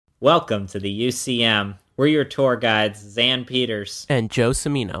Welcome to the UCM. We're your tour guides, Xan Peters. And Joe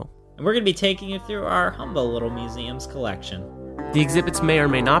Cimino. And we're going to be taking you through our humble little museum's collection. The exhibits may or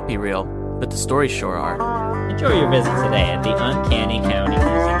may not be real, but the stories sure are. Enjoy your visit today at the Uncanny County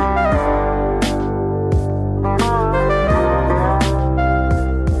Museum.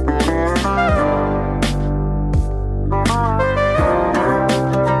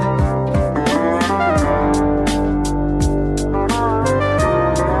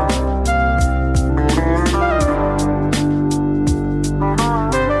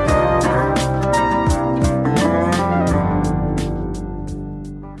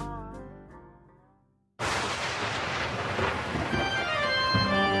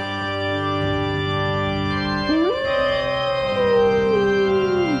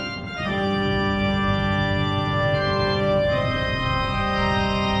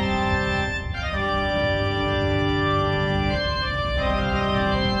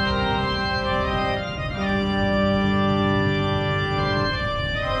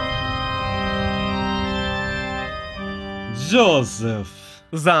 Joseph.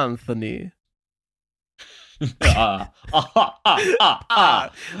 Xanthony.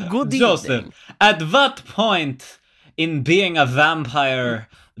 Good Joseph, evening. at what point in being a vampire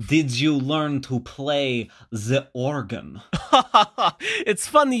did you learn to play the organ? It's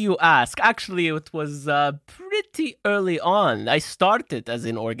funny you ask. Actually, it was pretty early on. I started as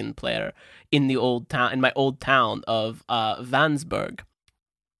an organ player in my old town of Vansburg.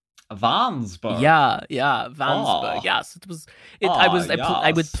 Vansburg? Yeah, Vansburg. Oh. Yes, it was. Yes.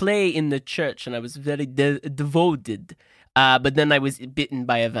 I would play in the church, and I was very devoted. But then I was bitten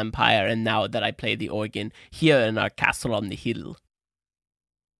by a vampire, and now that I play the organ here in our castle on the hill.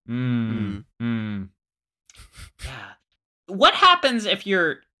 Yeah. What happens if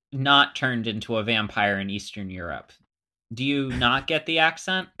you're not turned into a vampire in Eastern Europe? Do you not get the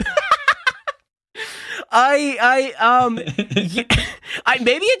accent?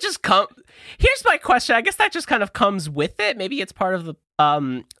 Maybe it just Here's my question. I guess that just kind of comes with it. Maybe it's part of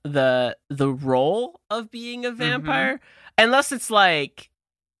the role of being a vampire, unless it's like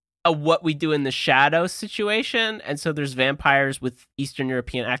a what we do in the shadow situation, and so there's vampires with Eastern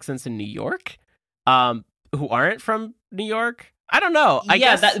European accents in New York, who aren't from New York. I don't know. I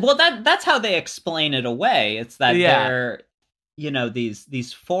guess that's how they explain it away. It's that they're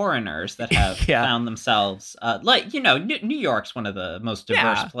these foreigners that have found themselves New York's one of the most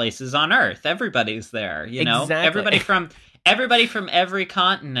diverse places on earth. Everybody's there, Exactly. everybody from every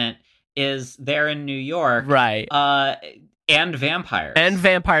continent is there in New York, right? And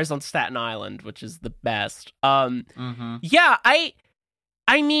vampires on Staten Island, which is the best. Yeah, I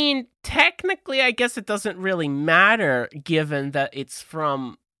mean, technically, I guess it doesn't really matter, given that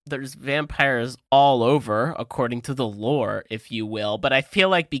there's vampires all over, according to the lore, if you will. But I feel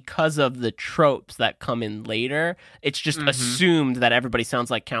like because of the tropes that come in later, it's just assumed that everybody sounds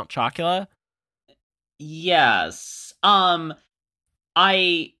like Count Chocula. Yes.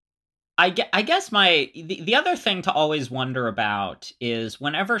 I guess the other thing to always wonder about is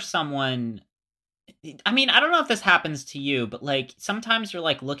whenever someone, I mean, I don't know if this happens to you, but like sometimes you're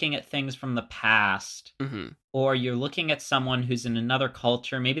like looking at things from the past, or you're looking at someone who's in another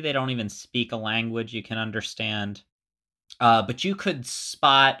culture. Maybe they don't even speak a language you can understand, but you could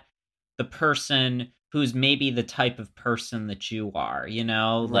spot the person who's maybe the type of person that you are,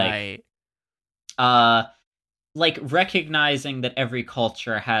 Right. Like recognizing that every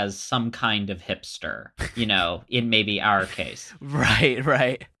culture has some kind of hipster, in maybe our case.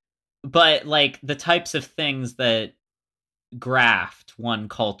 Right. But like the types of things that graft one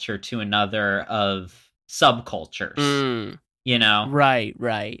culture to another of subcultures,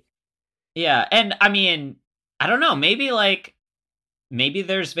 Right. Yeah, and I mean, I don't know, maybe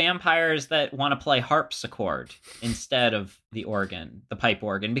there's vampires that want to play harpsichord instead of the pipe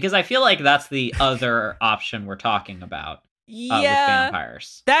organ, because I feel like that's the other option we're talking about with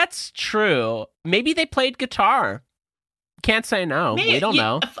vampires. That's true. Maybe they played guitar. Can't say no. We don't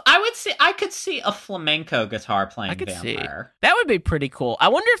know. I could see a flamenco guitar playing vampire. That would be pretty cool. I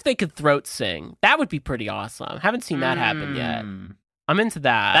wonder if they could throat sing. That would be pretty awesome. Haven't seen that happen yet. I'm into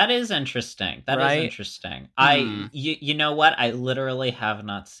that. That is interesting. That is interesting. You know what? I literally have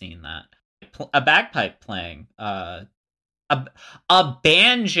not seen that. A bagpipe playing, a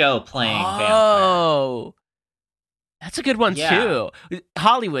banjo playing vampire. Oh, that's a good one too.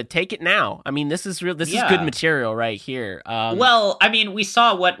 Hollywood, take it now. I mean, this is real. This is good material right here. Well, I mean, we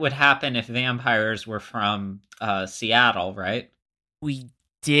saw what would happen if vampires were from Seattle, right? We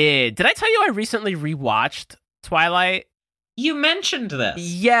did. Did I tell you I recently rewatched Twilight? You mentioned this.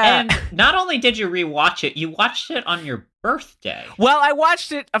 Yeah. And not only did you rewatch it, you watched it on your birthday. Well, I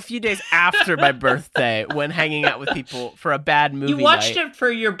watched it a few days after my birthday when hanging out with people for a bad movie You watched night. it for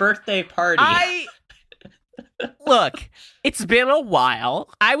your birthday party. Look, it's been a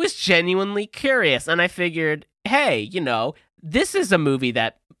while. I was genuinely curious, and I figured, hey, this is a movie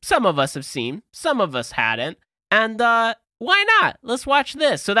that some of us have seen, some of us hadn't, and why not? Let's watch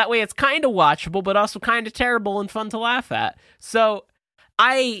this. So that way it's kind of watchable, but also kind of terrible and fun to laugh at. So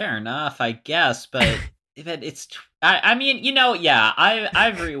Fair enough, I guess, but it's... I mean, yeah,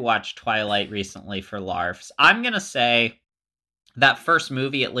 I've rewatched Twilight recently for LARFs. I'm gonna say that first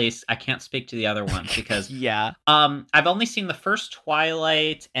movie, at least, I can't speak to the other ones because yeah. I've only seen the first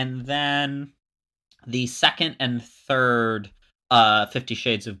Twilight and then the second and third 50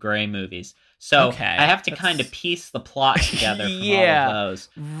 Shades of Grey movies. So I have to kind of piece the plot together from all of those.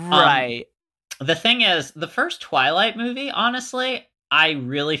 Right. The thing is, the first Twilight movie, honestly, I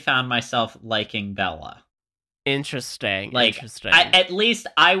really found myself liking Bella. Interesting. At least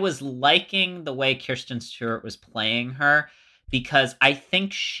I was liking the way Kirsten Stewart was playing her because I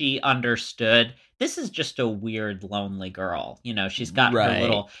think she understood this is just a weird, lonely girl. She's got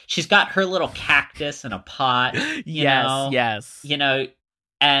her little cactus in a pot. Yes.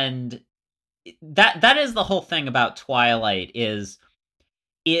 And that is the whole thing about Twilight is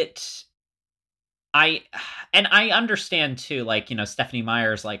I understand too, Stephenie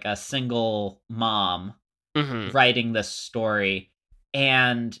Meyer's like a single mom writing this story,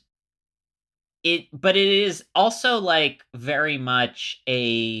 but it is also like very much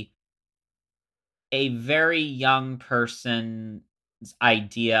a very young person's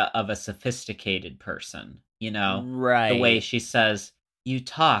idea of a sophisticated person, right? The way she says, you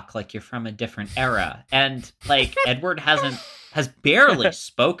talk like you're from a different era, and like Edward has barely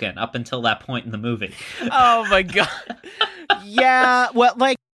spoken up until that point in the movie. Oh my god. Yeah, well,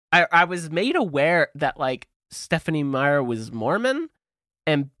 like I was made aware that like Stephenie Meyer was Mormon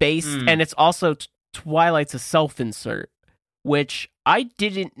and and it's also Twilight's a self-insert, which I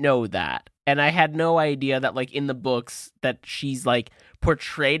didn't know that. And I had no idea that like in the books that she's like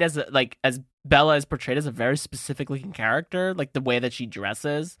portrayed as as Bella is portrayed as a very specific looking character, like the way that she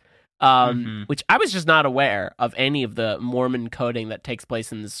dresses. Which I was just not aware of any of the Mormon coding that takes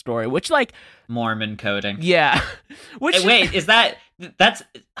place in this story, which like Mormon coding. Yeah. Wait, that's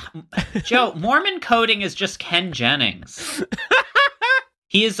Joe, Mormon coding is just Ken Jennings.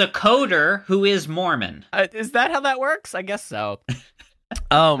 He is a coder who is Mormon. Is that how that works? I guess so.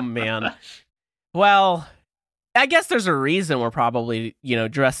 Oh man. Well, I guess there's a reason we're probably,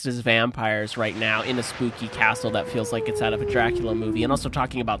 dressed as vampires right now in a spooky castle that feels like it's out of a Dracula movie, and also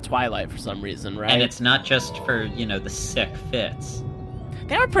talking about Twilight for some reason, right? And it's not just for, the sick fits.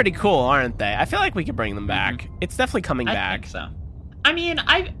 They are pretty cool, aren't they? I feel like we could bring them back. It's definitely coming back. I think so. I mean,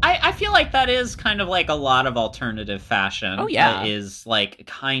 I feel like that is kind of like a lot of alternative fashion. Oh, yeah. That is like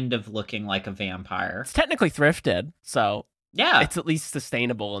kind of looking like a vampire. It's technically thrifted, so yeah, it's at least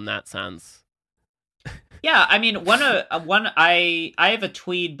sustainable in that sense. Yeah, I mean, I have a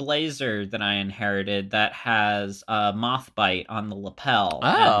tweed blazer that I inherited that has a moth bite on the lapel.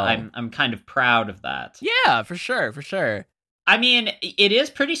 Oh, and I'm kind of proud of that. Yeah, for sure. I mean, it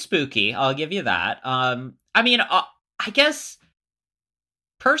is pretty spooky. I'll give you that. I mean, I guess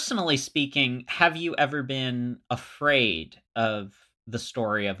personally speaking, have you ever been afraid of the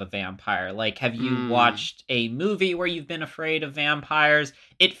story of a vampire? Like, have you watched a movie where you've been afraid of vampires?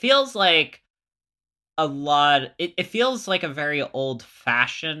 It feels like it feels like a very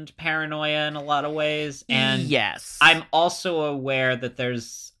old-fashioned paranoia in a lot of ways, and yes, I'm also aware that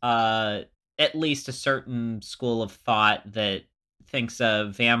there's at least a certain school of thought that thinks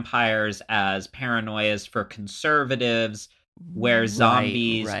of vampires as paranoias for conservatives, where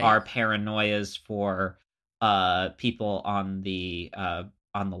zombies are paranoias for people on the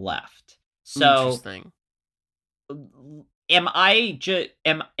left. So interesting. Am I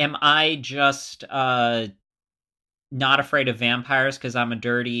just not afraid of vampires because I'm a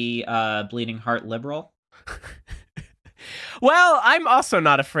dirty, bleeding heart liberal? Well, I'm also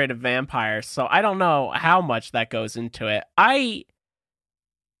not afraid of vampires, so I don't know how much that goes into it. I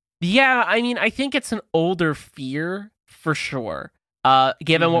mean, I think it's an older fear for sure.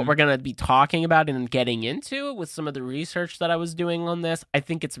 Given what we're going to be talking about and getting into with some of the research that I was doing on this, I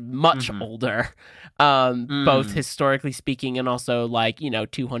think it's much older, both historically speaking and also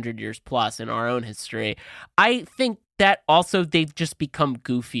 200 years plus in our own history. I think that also they've just become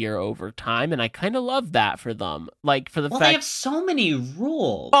goofier over time, and I kind of love that for them. Like for the fact they have so many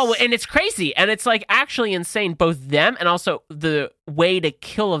rules. Oh, and it's crazy, and it's like actually insane, both them and also the way to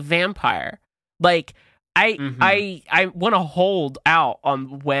kill a vampire. Like, I want to hold out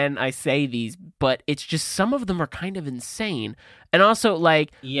on when I say these, but it's just some of them are kind of insane. And also,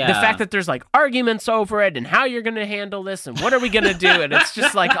 like, the fact that there's, like, arguments over it and how you're going to handle this and what are we going to do? And it's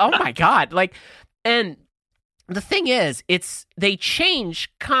just like, oh, my God. Like, and the thing is, they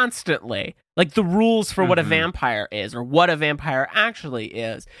change constantly. Like, the rules for what a vampire is or what a vampire actually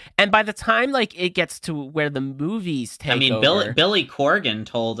is. And by the time, like, it gets to where the movies take over... Billy Corgan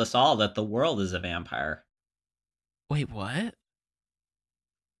told us all that the world is a vampire. Wait, what?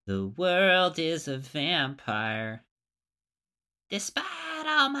 The world is a vampire. Despite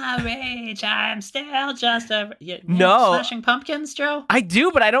all my rage, I'm still just a... No. Smashing Pumpkins, Joe? I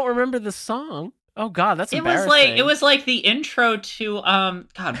do, but I don't remember the song. Oh God, that's embarrassing. It was like the intro to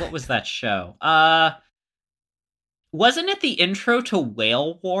God, what was that show? Wasn't it the intro to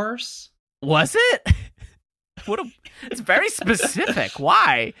Whale Wars? Was it? It's very specific.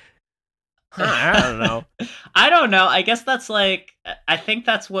 Why? I don't know. I don't know. I guess that's like, I think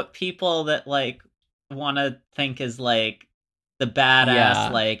that's what people that like want to think is like the badass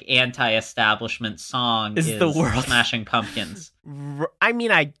like anti-establishment song is the world Smashing Pumpkins. I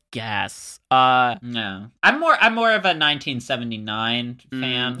mean, I guess. No, I'm more of a 1979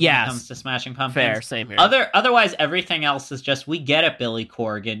 fan when it comes to Smashing Pumpkins. Fair, same here. Otherwise, everything else is just, we get it, Billy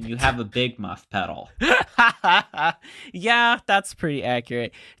Corgan. You have a big muff pedal. Yeah, that's pretty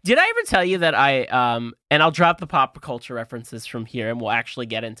accurate. Did I ever tell you that and I'll drop the pop culture references from here, and we'll actually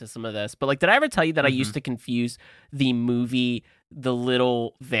get into some of this. But like, did I ever tell you that I used to confuse the movie The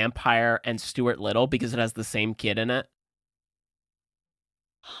Little Vampire and Stuart Little because it has the same kid in it?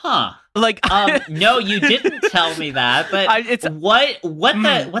 Huh. Like, no, you didn't tell me that, but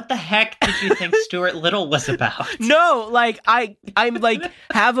what the heck did you think Stuart Little was about? No, like, I'm like,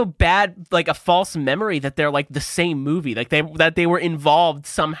 have a false memory that they're like the same movie, like that they were involved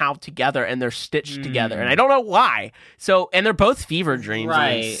somehow together and they're stitched together, and I don't know why. So, and they're both fever dreams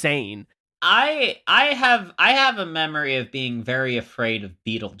and insane. I have a memory of being very afraid of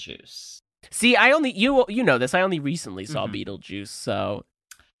Beetlejuice. See, I only you know this. I only recently saw Beetlejuice, so.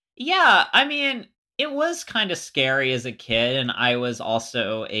 Yeah, I mean, it was kind of scary as a kid, and I was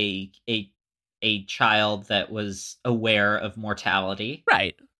also a child that was aware of mortality.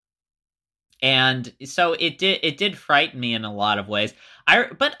 Right. And so it did frighten me in a lot of ways.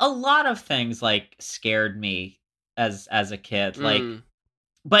 But a lot of things like scared me as a kid. Like,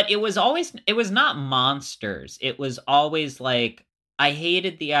 but it was not monsters. It was always like, I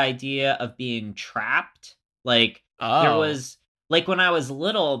hated the idea of being trapped. Like, there was, like, when I was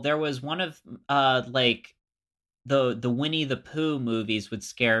little, there was one of like the Winnie the Pooh movies would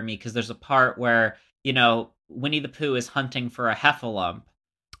scare me, because there's a part where, you know, Winnie the Pooh is hunting for a heffalump.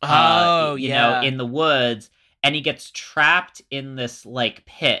 You know, in the woods, and he gets trapped in this like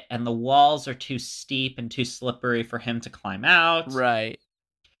pit, and the walls are too steep and too slippery for him to climb out. Right.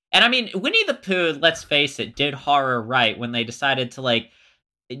 And I mean, Winnie the Pooh, let's face it, did horror right when they decided to like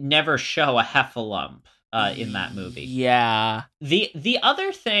never show a heffalump in that movie. Yeah. The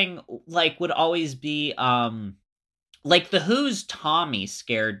other thing like would always be like the Who's Tommy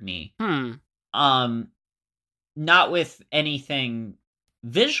scared me. Not with anything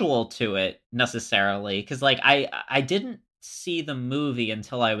visual to it necessarily, because like I didn't see the movie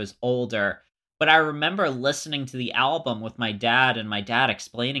until I was older, but I remember listening to the album with my dad and my dad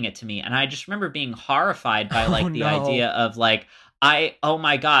explaining it to me, and I just remember being horrified by like the idea of like, oh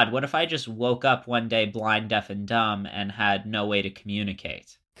my God, what if I just woke up one day blind, deaf, and dumb and had no way to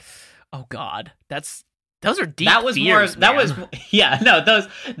communicate? Oh God, those are deep fears,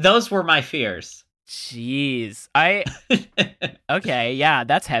 those were my fears. Jeez. Okay, yeah,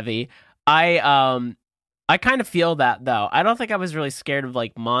 that's heavy. I kind of feel that, though. I don't think I was really scared of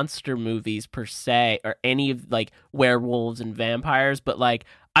like monster movies per se, or any of like werewolves and vampires, but like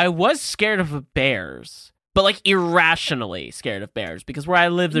I was scared of bears. But like irrationally scared of bears, because where I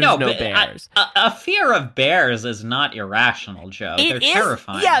live, there's no bears. A fear of bears is not irrational, Joe. They're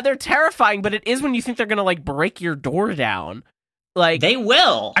terrifying. Yeah, they're terrifying, but it is when you think they're gonna like break your door down. Like, they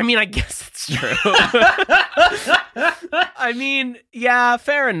will. I mean, I guess it's true. I mean, yeah,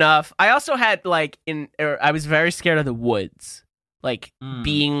 fair enough. I also had like I was very scared of the woods, like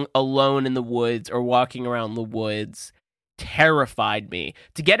being alone in the woods or walking around the woods. Terrified me.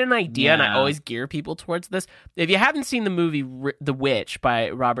 To get an idea, and I always gear people towards this, if you haven't seen the movie The Witch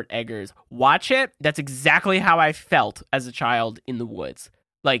by Robert Eggers, watch it. That's exactly how I felt as a child in the woods.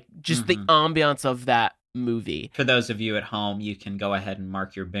 Like, just the ambiance of that movie. For those of you at home, you can go ahead and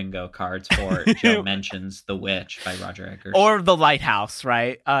mark your bingo cards for Joe Mentions The Witch by Roger Eggers. Or The Lighthouse,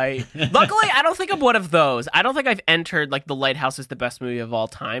 right? Luckily, I don't think I'm one of those. I don't think I've entered like The Lighthouse is the best movie of all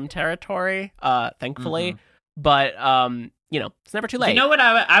time territory, thankfully. But, it's never too late. You know what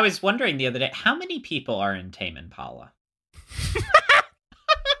I was wondering the other day? How many people are in Tame Impala?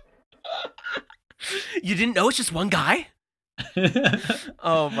 You didn't know it's just one guy?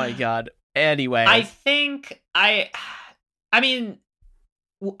 Oh my god. Anyway, I think I mean,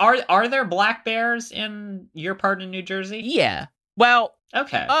 are there black bears in your part of New Jersey? Yeah. Well,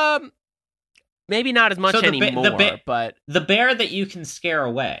 okay. Maybe not as much anymore, but the bear that you can scare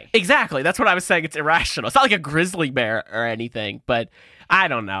away. Exactly. That's what I was saying. It's irrational. It's not like a grizzly bear or anything, but I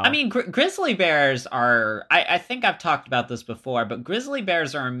don't know. I mean, grizzly bears are... I think I've talked about this before, but grizzly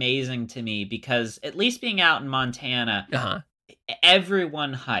bears are amazing to me because, at least being out in Montana,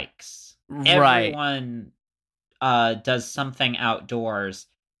 everyone hikes. Right. Everyone does something outdoors,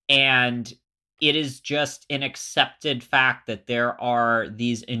 and it is just an accepted fact that there are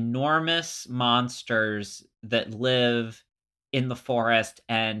these enormous monsters that live in the forest,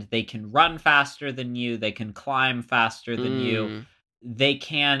 and they can run faster than you, they can climb faster than you, they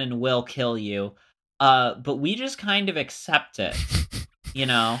can and will kill you, but we just kind of accept it, you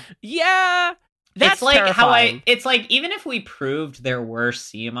know? Yeah, that's it's like terrifying. it's like, even if we proved there were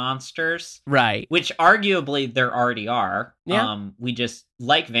sea monsters, right, which arguably there already are, we just,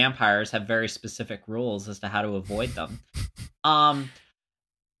 like vampires, have very specific rules as to how to avoid them.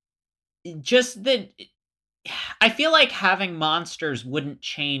 Just that I feel like having monsters wouldn't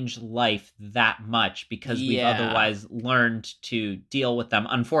change life that much because we've otherwise learned to deal with them.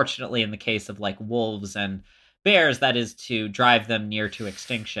 Unfortunately, in the case of like wolves and bears, that is to drive them near to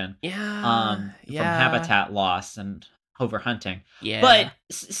extinction. From habitat loss and overhunting. Yeah. But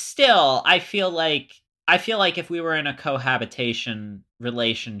still, I feel like if we were in a cohabitation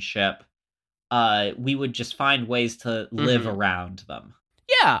relationship, we would just find ways to live around them.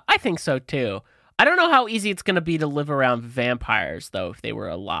 Yeah, I think so too. I don't know how easy it's going to be to live around vampires, though, if they were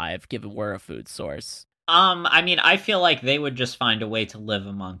alive, given we're a food source. I mean, I feel like they would just find a way to live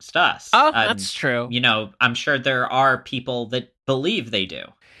amongst us. Oh, that's true. You know, I'm sure there are people that believe they do.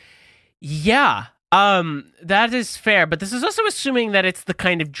 Yeah, that is fair, but this is also assuming that it's the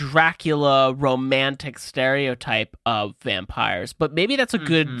kind of Dracula romantic stereotype of vampires, but maybe that's a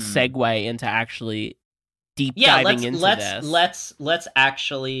good segue into actually deep diving into this. Let's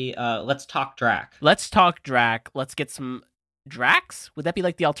actually let's talk Drac. Let's talk Drac. Let's get some Dracs? Would that be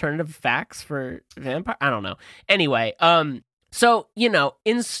like the alternative facts for vampire? I don't know. Anyway, so,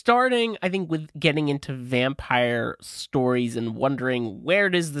 in starting, I think, with getting into vampire stories and wondering where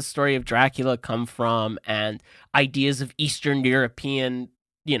does the story of Dracula come from, and ideas of Eastern European,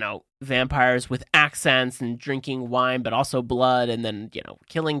 vampires with accents and drinking wine, but also blood, and then,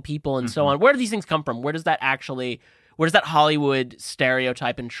 killing people and so on. Where do these things come from? Where does that Hollywood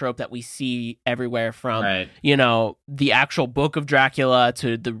stereotype and trope that we see everywhere from, right, the actual book of Dracula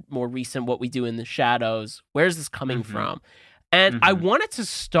to the more recent What We Do in the Shadows? Where's this coming from? And I wanted to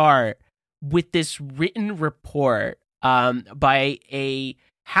start with this written report by a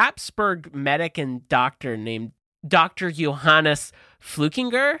Habsburg medic and doctor named Dr. Johannes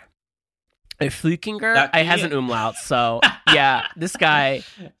Flukinger. I has an umlaut, so yeah, this guy.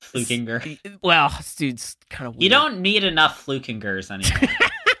 Flukinger. Well, this dude's kind of weird. You don't need enough Flukingers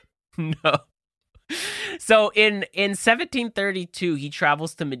anymore. No. So in 1732, he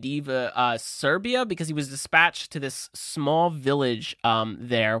travels to medieval Serbia because he was dispatched to this small village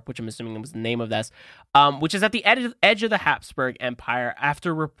there, which I'm assuming was the name of this, which is at the edge of the Habsburg Empire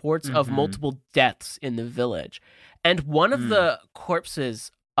after reports of multiple deaths in the village. And one of the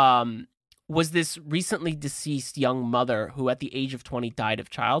corpses was this recently deceased young mother who at the age of 20 died of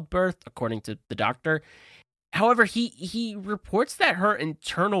childbirth, according to the doctor. However, he reports that her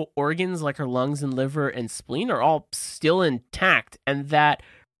internal organs, like her lungs and liver and spleen, are all still intact, and that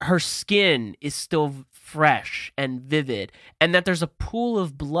her skin is still fresh and vivid, and that there's a pool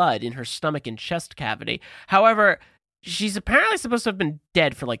of blood in her stomach and chest cavity. However, she's apparently supposed to have been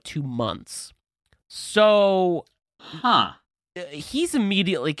dead for like 2 months. So, he's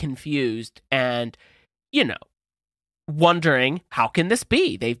immediately confused and, wondering, how can this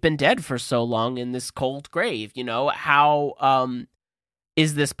be? They've been dead for so long in this cold grave, how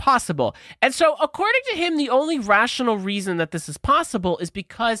is this possible? And so, according to him, the only rational reason that this is possible is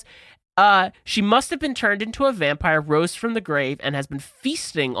because she must have been turned into a vampire, rose from the grave, and has been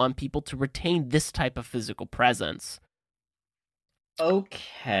feasting on people to retain this type of physical presence.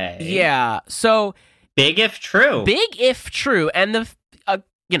 Okay. Yeah, so... Big if true. And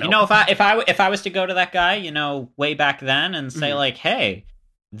if I was to go to that guy, way back then and say like, hey,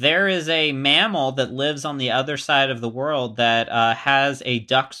 there is a mammal that lives on the other side of the world that has a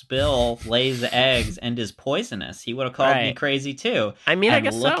duck's bill, lays eggs, and is poisonous, he would have called me crazy too. I mean, and I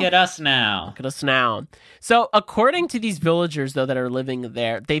guess look at us now. Look at us now. So according to these villagers, though, that are living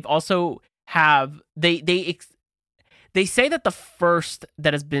there, they've also have they say that the first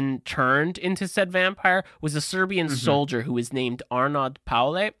that has been turned into said vampire was a Serbian soldier who was named Arnaud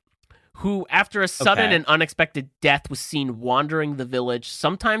Paule, who, after a sudden and unexpected death, was seen wandering the village,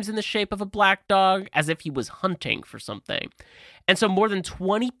 sometimes in the shape of a black dog, as if he was hunting for something. And so more than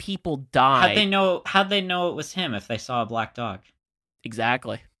 20 people died. How'd they know it was him if they saw a black dog?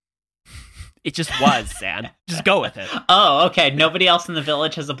 Exactly. It just was, Xan. Just go with it. Oh, okay. Nobody else in the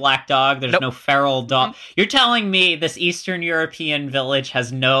village has a black dog. There's no feral dog. You're telling me this Eastern European village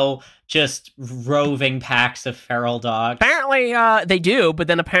has no just roving packs of feral dogs? Apparently, they do, but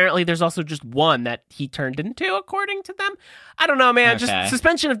then apparently there's also just one that he turned into, according to them. I don't know, man. Just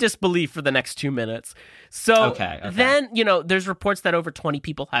suspension of disbelief for the next 2 minutes. So then, there's reports that over 20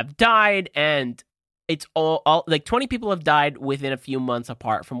 people have died, and it's all like 20 people have died within a few months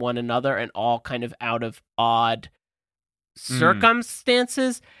apart from one another, and all kind of out of odd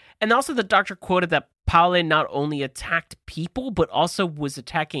circumstances. And also the doctor quoted that Paule not only attacked people, but also was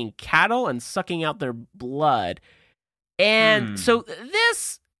attacking cattle and sucking out their blood. And so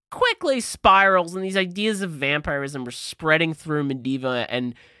this quickly spirals, and these ideas of vampirism were spreading through Medieval,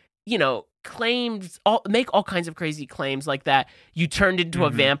 and, make all kinds of crazy claims like that. You turned into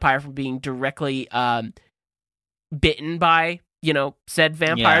a vampire from being directly bitten by, said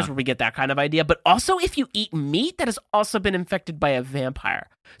vampires, where we get that kind of idea. But also, if you eat meat that has also been infected by a vampire.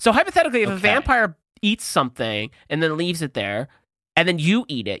 So hypothetically, if a vampire eats something and then leaves it there, and then you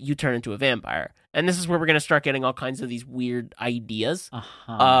eat it, you turn into a vampire. And this is where we're going to start getting all kinds of these weird ideas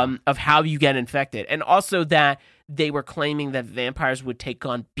of how you get infected. And also that they were claiming that vampires would take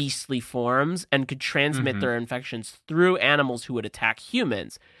on beastly forms and could transmit their infections through animals who would attack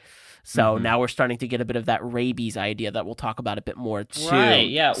humans. So now we're starting to get a bit of that rabies idea that we'll talk about a bit more too. Right,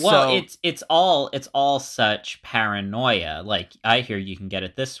 yeah. Well, it's all such paranoia. Like, I hear you can get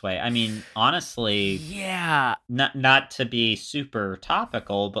it this way. I mean, honestly, not to be super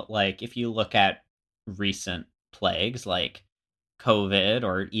topical, but like if you look at recent plagues like COVID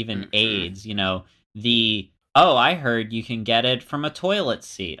or even AIDS, I heard you can get it from a toilet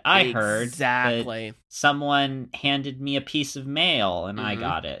seat. I heard that someone handed me a piece of mail and I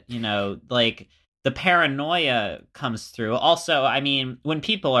got it. Like the paranoia comes through. Also, I mean, when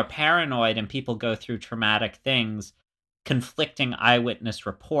people are paranoid and people go through traumatic things, conflicting eyewitness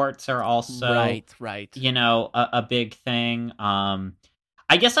reports are also a big thing.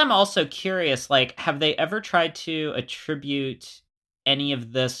 I guess I'm also curious, like, have they ever tried to attribute any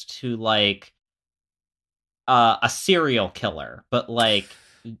of this to like a serial killer, but like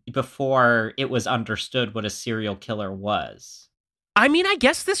before it was understood what a serial killer was? I mean, I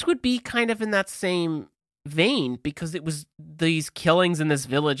guess this would be kind of in that same vein, because it was these killings in this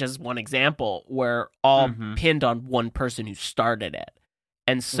village, as one example, were all pinned on one person who started it.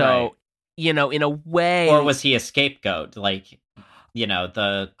 And so, in a way... Or was he a scapegoat? Like, I don't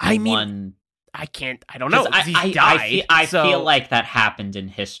know. I feel like that happened in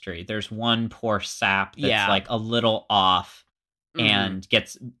history. There's one poor sap that's like a little off and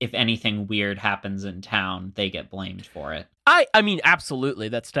gets, if anything weird happens in town, they get blamed for it. I mean, absolutely.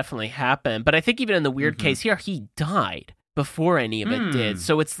 That's definitely happened. But I think even in the weird case here, he died before any of it did.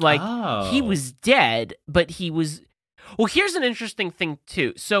 So it's like he was dead, but he was... Well, here's an interesting thing,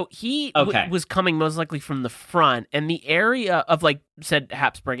 too. So he was coming most likely from the front, and the area of, like, said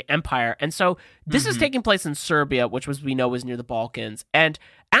Habsburg Empire. And so this is taking place in Serbia, which we know was near the Balkans. And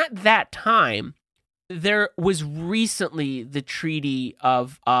at that time, there was recently the Treaty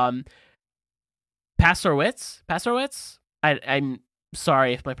of Passarowitz. I'm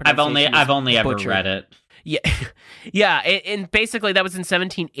sorry if my pronunciation I've only ever butchered. read it. Yeah, and basically that was in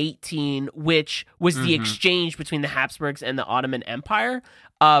 1718, which was the exchange between the Habsburgs and the Ottoman Empire,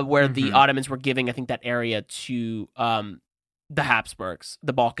 where the Ottomans were giving, I think, that area to the Habsburgs,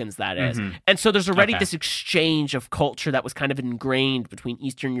 the Balkans, that is. And so there's already this exchange of culture that was kind of ingrained between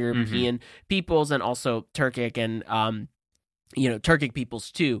Eastern European peoples and also Turkic and, Turkic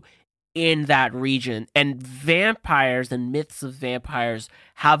peoples too, in that region. And vampires and myths of vampires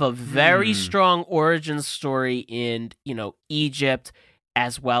have a very strong origin story in, Egypt,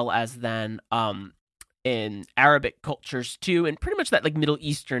 as well as then in Arabic cultures too, and pretty much that like Middle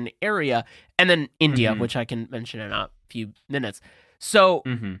Eastern area, and then India, which I can mention in a few minutes. So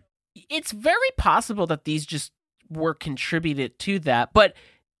it's very possible that these just were contributed to that. But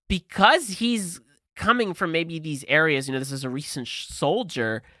because he's coming from maybe these areas, this is a recent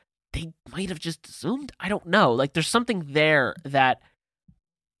soldier, they might have just assumed. I don't know. Like, there's something there that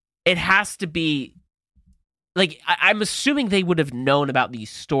it has to be. Like, I'm assuming they would have known about these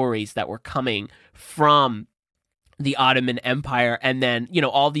stories that were coming from the Ottoman Empire, and then,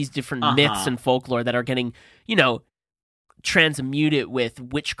 all these different myths and folklore that are getting, transmuted with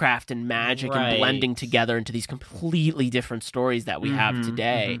witchcraft and magic and blending together into these completely different stories that we have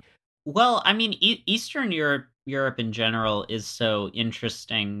today. Well, I mean, Eastern Europe in general is so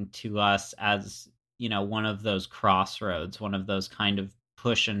interesting to us as, one of those crossroads, one of those kind of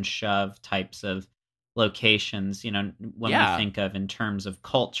push and shove types of locations, when we think of in terms of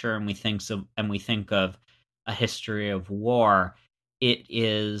culture, and we think of a history of war. It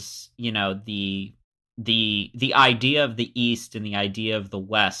is, the idea of the East and the idea of the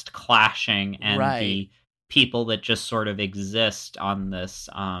West clashing, and the people that just sort of exist on this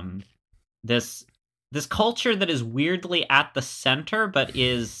this culture that is weirdly at the center but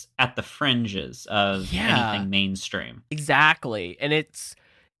is at the fringes of anything mainstream. Exactly. And it's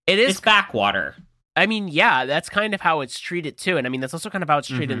backwater. I mean, yeah, that's kind of how it's treated too. And I mean, that's also kind of how it's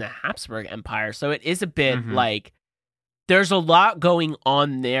treated in the Habsburg Empire. So it is a bit like there's a lot going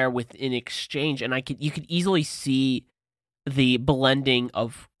on there within exchange. And you could easily see the blending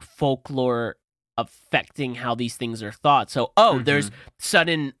of folklore affecting how these things are thought. So, there's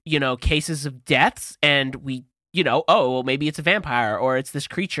sudden, cases of deaths, and we, well, maybe it's a vampire, or it's this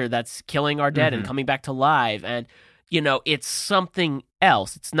creature that's killing our dead and coming back to life. And, it's something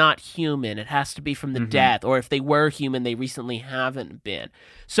else. It's not human. It has to be from the death, or if they were human, they recently haven't been.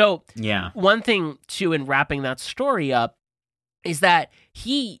 So, one thing too, in wrapping that story up, is that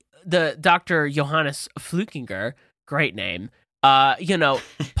the Dr. Johannes Flukinger, great name,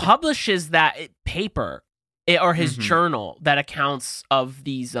 publishes that paper or his journal that accounts of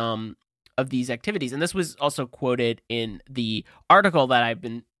these activities. And this was also quoted in the article that I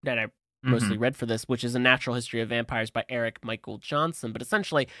mostly read for this, which is A Natural History of Vampires by Eric Michael Johnson. But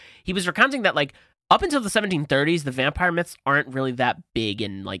essentially, he was recounting that, like, up until the 1730s, the vampire myths aren't really that big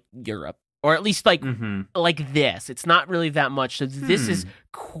in, like, Europe. Or at least, like this. It's not really that much. So this is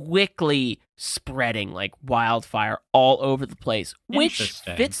quickly spreading like wildfire all over the place, which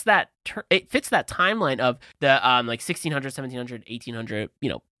fits that timeline of the like 1600, 1700, 1800,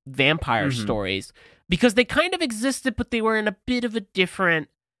 vampire stories, because they kind of existed, but they were in a bit of a different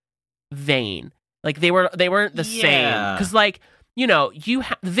vein. Like they weren't the same, because like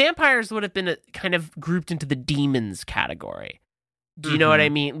vampires would have been kind of grouped into the demons category. Do you know what I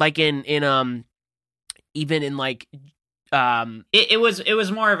mean? Like in even in like it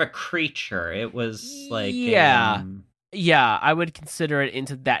was more of a creature. It was like I would consider it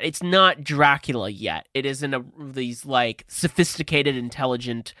into that. It's not Dracula yet. It is in these like sophisticated,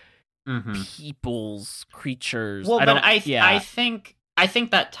 intelligent people's creatures. Well, I think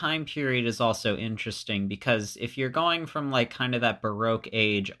that time period is also interesting, because if you're going from like kind of that Baroque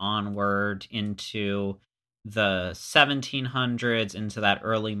age onward into the 1700s, into that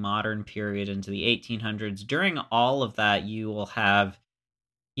early modern period, into the 1800s, during all of that, you will have,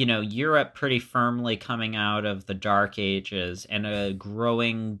 Europe pretty firmly coming out of the Dark Ages and a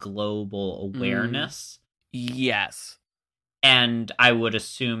growing global awareness. Yes. And I would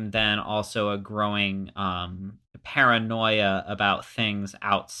assume then also a growing paranoia about things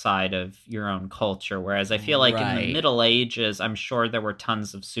outside of your own culture. Whereas I feel like in the Middle Ages, I'm sure there were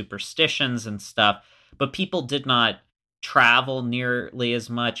tons of superstitions and stuff, but people did not travel nearly as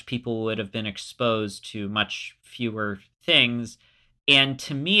much. People would have been exposed to much fewer things. And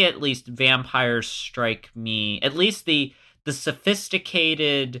to me, at least, vampires strike me, at least the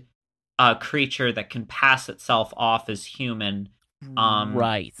sophisticated creature that can pass itself off as human.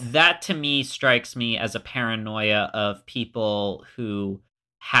 That to me strikes me as a paranoia of people who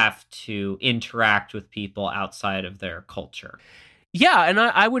have to interact with people outside of their culture. Yeah, and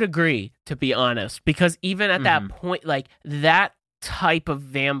I would agree, to be honest, because even at that point, like, that type of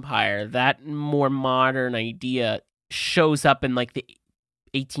vampire, that more modern idea, shows up in, like, the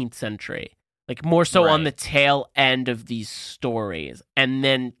 18th century. Like, more so on the tail end of these stories, and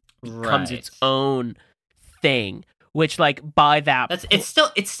then becomes its own thing. Which, like, by that it's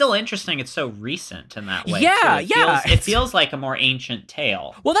still interesting. It's so recent in that way. Yeah, it feels like a more ancient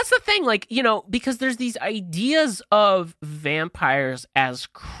tale. Well, that's the thing, like, because there's these ideas of vampires as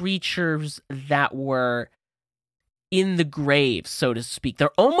creatures that were in the grave, so to speak.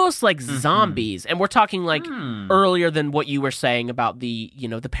 They're almost like zombies, and we're talking like earlier than what you were saying about the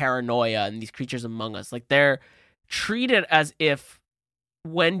the paranoia and these creatures among us. Like, they're treated as if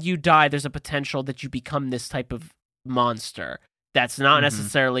when you die, there's a potential that you become this type of monster, that's not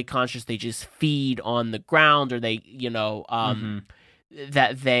necessarily conscious. They just feed on the ground, or they,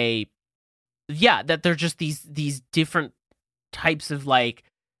 that they're just these different types of like,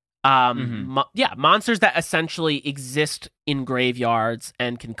 monsters that essentially exist in graveyards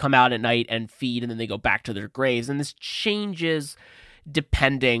and can come out at night and feed, and then they go back to their graves. And this changes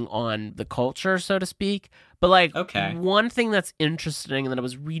depending on the culture, so to speak. But like, one thing that's interesting that I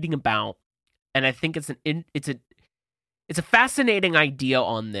was reading about, and I think it's a fascinating idea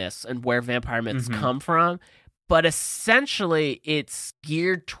on this and where vampire myths come from, but essentially it's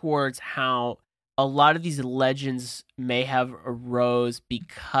geared towards how a lot of these legends may have arose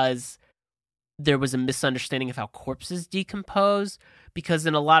because there was a misunderstanding of how corpses decompose, because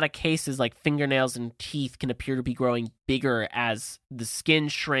in a lot of cases, like fingernails and teeth can appear to be growing bigger as the skin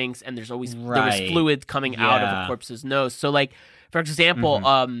shrinks, and there was fluid coming out of a corpse's nose. So like, for example,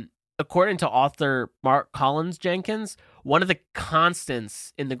 according to author Mark Collins Jenkins, one of the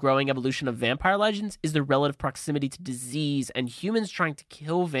constants in the growing evolution of vampire legends is the relative proximity to disease and humans trying to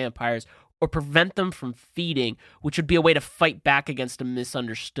kill vampires or prevent them from feeding, which would be a way to fight back against a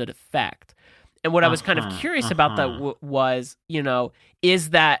misunderstood effect. And what I was kind of curious about that was, is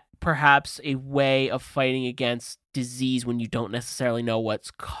that perhaps a way of fighting against disease when you don't necessarily know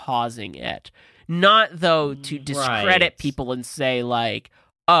what's causing it? Not, though, to discredit people and say, like,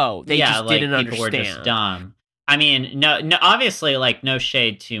 oh, they just didn't understand. People were just dumb. I mean, no, obviously, like, no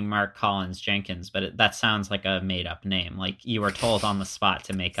shade to Mark Collins Jenkins, but that sounds like a made-up name. Like, you were told on the spot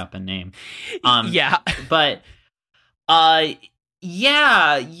to make up a name. But,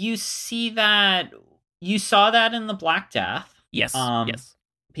 you see that. You saw that in the Black Death. Yes. Yes.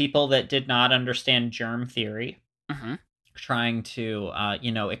 People that did not understand germ theory, trying to,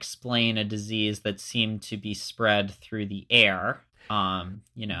 explain a disease that seemed to be spread through the air. And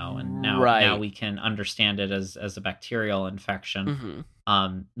now we can understand it as a bacterial infection,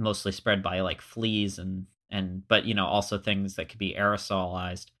 mostly spread by like fleas but also things that could be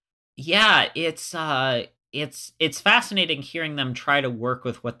aerosolized. Yeah, it's fascinating hearing them try to work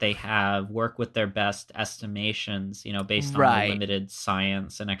with what they have, work with their best estimations, based on the limited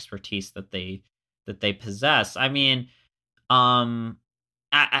science and expertise that they possess. I mean,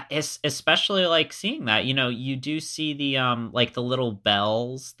 especially like seeing that, you do see the like the little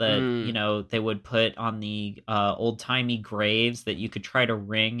bells that they would put on the old-timey graves that you could try to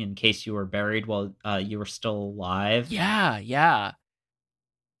ring in case you were buried while you were still alive. Yeah.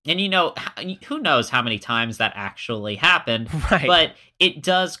 And who knows how many times that actually happened, right? But it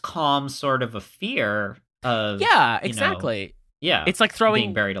does calm sort of a fear of exactly. Yeah, it's like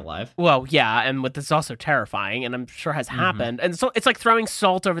being buried alive. Well, yeah, and what is also terrifying, and I'm sure has happened. And so it's like throwing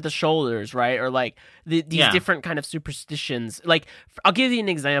salt over the shoulders, right? Or like these different kind of superstitions. Like, I'll give you an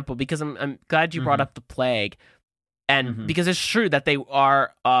example because I'm glad you brought up the plague, and because it's true that they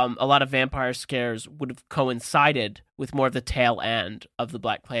are a lot of vampire scares would have coincided with more of the tail end of the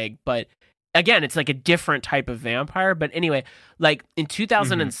Black Plague, but. Again, it's like a different type of vampire. But anyway, like in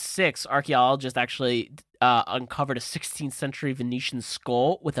 2006, archaeologists actually uncovered a 16th century Venetian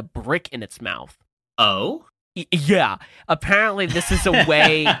skull with a brick in its mouth. Oh? Yeah. Apparently this is a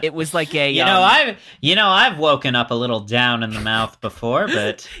way, it was like a... I've woken up a little down in the mouth before,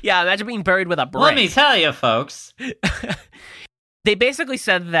 but... Yeah, imagine being buried with a brick. Let me tell you, folks. They basically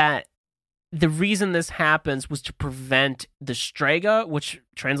said that the reason this happens was to prevent the strega, which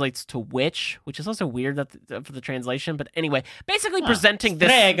translates to witch, which is also weird for the translation. But anyway, basically presenting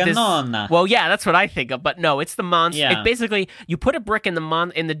this. Well, yeah, that's what I think of. But no, it's the monster. Yeah. It basically, you put a brick in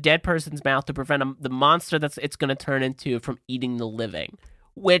the dead person's mouth to prevent the monster it's going to turn into from eating the living.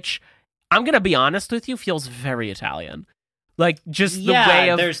 Which, I'm going to be honest with you, feels very Italian. Like just the way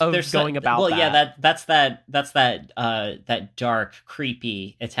of going about that. Well, yeah, that's that dark,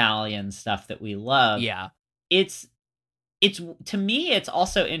 creepy Italian stuff that we love. Yeah, it's to me, it's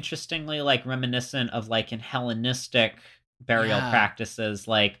also interestingly like reminiscent of like in Hellenistic burial practices,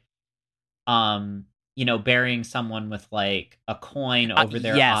 like burying someone with like a coin over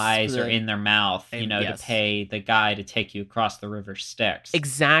their eyes or in their mouth, to pay the guy to take you across the river Styx.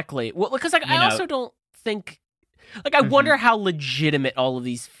 Exactly. Well, because like I also don't think. Like, I wonder how legitimate all of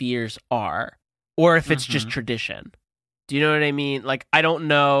these fears are, or if it's just tradition. Do you know what I mean? Like, I don't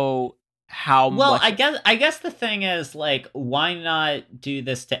know how much... Well, I guess the thing is, like, why not do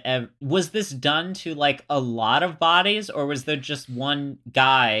this to... Was this done to, like, a lot of bodies, or was there just one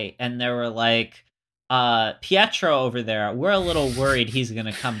guy, and there were, like, Pietro over there, we're a little worried he's going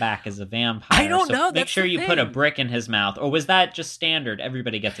to come back as a vampire. I don't know. Make sure you put a brick in his mouth. Or was that just standard?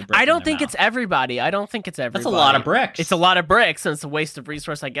 Everybody gets a brick I don't in their think mouth. it's everybody. That's a lot of bricks. It's a lot of bricks, and it's a waste of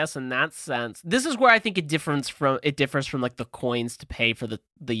resource, I guess, in that sense. This is where I think it differs from like the coins to pay for the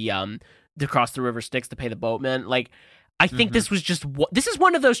cross the river Styx to pay the boatmen. Like, I think this is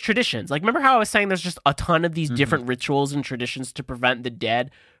one of those traditions. Like, remember how I was saying there's just a ton of these different rituals and traditions to prevent the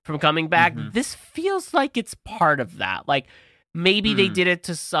dead from coming back? This feels like it's part of that. Like, maybe they did it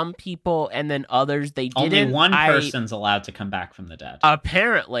to some people and then others they didn't. Only one person's allowed to come back from the dead.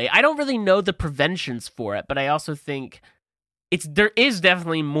 Apparently. I don't really know the preventions for it, but I also think there is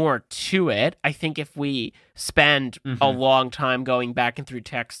definitely more to it. I think if we spend a long time going back and through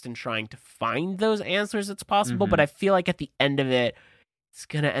text and trying to find those answers, it's possible. But I feel like at the end of it, it's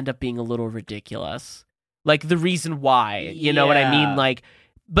going to end up being a little ridiculous. Like, the reason why, you know what I mean? Like,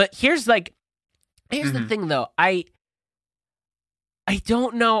 but here's the thing, though. I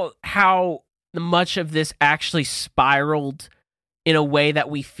don't know how much of this actually spiraled in a way that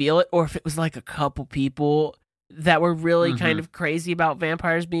we feel it, or if it was like a couple people that were really kind of crazy about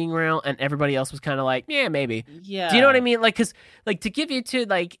vampires being real, and everybody else was kind of like, yeah, maybe. Yeah. Do you know what I mean? Like, because, like, to give you to,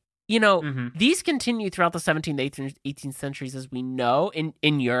 like, you know, these continue throughout the 17th, 18th centuries, as we know,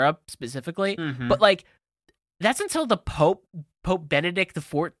 in Europe specifically. But, like, that's until the Pope Benedict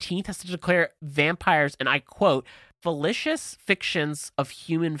XIV has to declare vampires, and I quote, "fallacious fictions of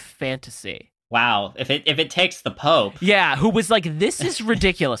human fantasy." Wow, if it takes the Pope. Yeah, who was like, this is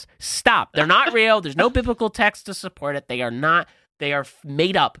ridiculous. Stop. They're not real. There's no biblical text to support it. They are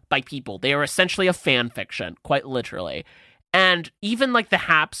made up by people. They are essentially a fan fiction, quite literally. And even like the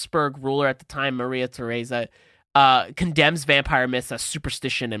Habsburg ruler at the time, Maria Theresa, condemns vampire myths as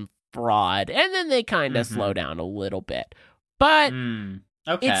superstition and fraud. And then they kind of slow down a little bit. But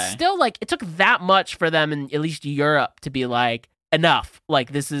it's still like, it took that much for them in at least Europe to be like, enough.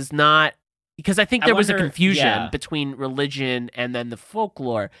 Like, this is not... Because I think there was a confusion between religion and then the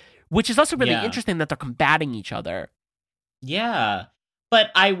folklore, which is also really interesting that they're combating each other. Yeah.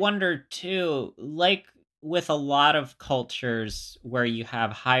 But I wonder, too, like with a lot of cultures where you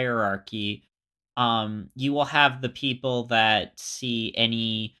have hierarchy, you will have the people that see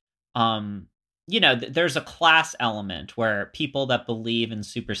any, there's a class element where people that believe in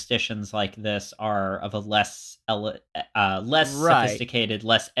superstitions like this are of a less sophisticated,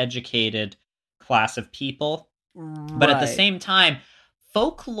 less educated class of people. But at the same time,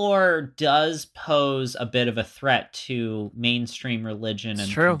 folklore does pose a bit of a threat to mainstream religion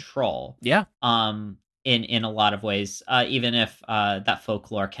and control. Yeah. In a lot of ways, even if that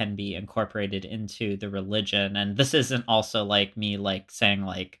folklore can be incorporated into the religion. And this isn't also like me like saying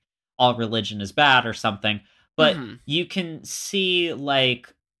like all religion is bad or something, but you can see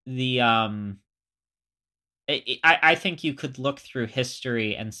like the I think you could look through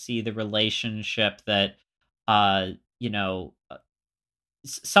history and see the relationship that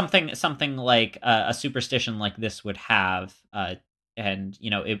something like a superstition like this would have, and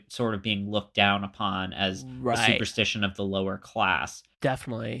it sort of being looked down upon as a superstition of the lower class.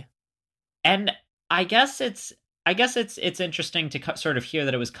 Definitely. And I guess it's interesting to sort of hear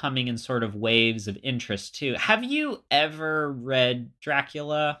that it was coming in sort of waves of interest too. Have you ever read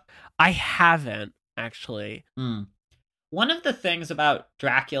Dracula? I haven't, actually. One of the things about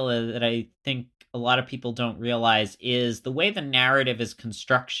Dracula that I think a lot of people don't realize is the way the narrative is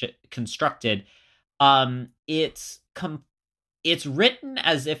constructed. It's written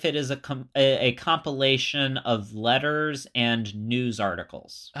as if it is a compilation of letters and news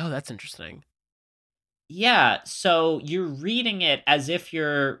articles. Oh, that's interesting. Yeah, so you're reading it as if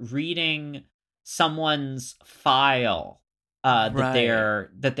you're reading someone's file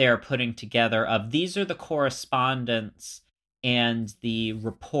that they are putting together of these are the correspondence and the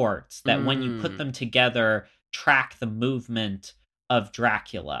reports that when you put them together track the movement of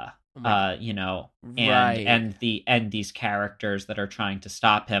Dracula, and these characters that are trying to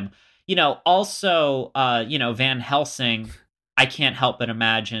stop him. Also, Van Helsing, I can't help but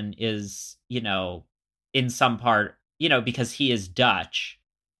imagine is, in some part, because he is Dutch,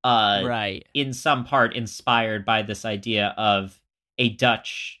 in some part inspired by this idea of a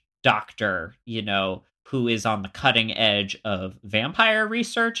Dutch doctor, who is on the cutting edge of vampire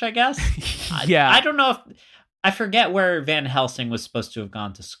research, I guess. Yeah. I don't know I forget where Van Helsing was supposed to have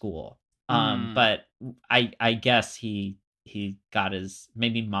gone to school. But I guess he got his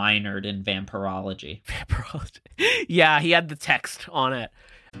maybe minored in vampirology. Yeah, he had the text on it.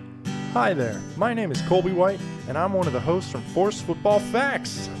 Hi there, my name is Colby White, and I'm one of the hosts from Force Football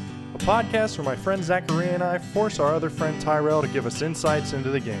Facts. a podcast where my friend Zachary and I force our other friend Tyrell to give us insights into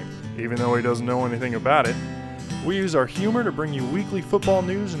the game. Even though he doesn't know anything about it, we use our humor to bring you weekly football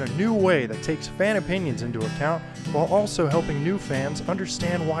news in a new way that takes fan opinions into account while also helping new fans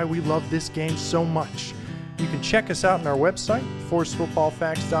understand why we love this game so much. You can check us out on our website,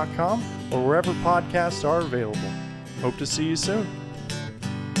 forcefootballfacts.com, or wherever podcasts are available. Hope to see you soon.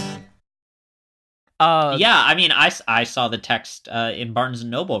 Yeah, I mean, I saw the text in Barnes &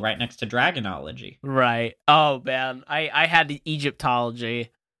 Noble right next to Dragonology. Right. Oh, man. I had the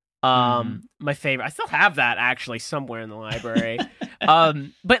Egyptology. My favorite. I still have that actually somewhere in the library.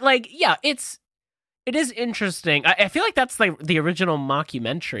 But like, yeah, it is interesting. I feel like that's like the original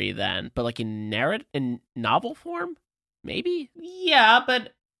mockumentary then, but like in novel form, maybe. Yeah,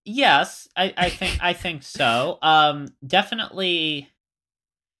 but yes, I think so.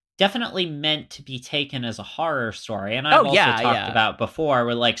 Definitely meant to be taken as a horror story, and I've also talked about before.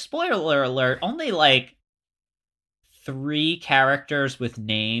 Where like, spoiler alert, only like 3 characters with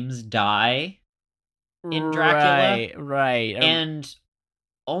names die in Dracula. Right. And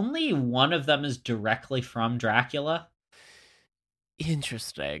only one of them is directly from Dracula.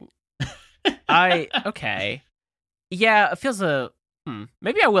 Interesting. Okay. Yeah, it feels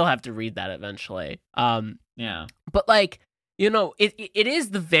maybe I will have to read that eventually. Yeah. But like, it is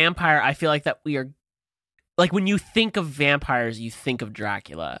the vampire, I feel like, that we are. Like, when you think of vampires, you think of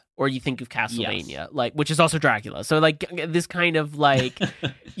Dracula, or you think of Castlevania, like, which is also Dracula. So, like, this kind of, like,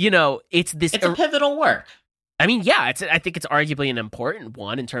 it's this... It's a pivotal work. I mean, yeah, I think it's arguably an important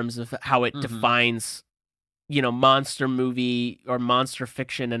one in terms of how it defines, monster movie or monster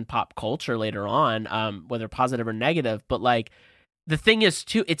fiction and pop culture later on, whether positive or negative. But, like, the thing is,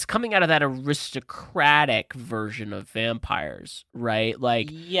 too, it's coming out of that aristocratic version of vampires, right? Like...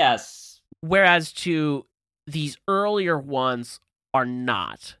 Yes. Whereas these earlier ones are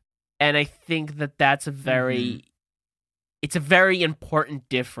not. And I think that's a very it's a very important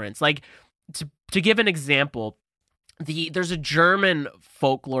difference. Like, to give an example, there's a German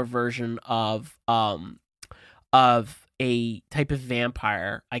folklore version of a type of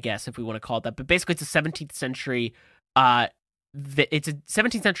vampire, I guess, if we want to call it that. But basically it's a 17th century it's a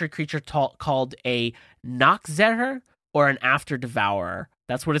 17th century creature called a Nachzeher, or an after devourer.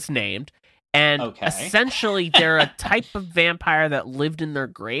 That's what it's named. And essentially, they're a type of vampire that lived in their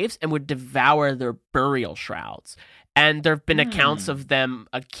graves and would devour their burial shrouds. And there have been accounts of them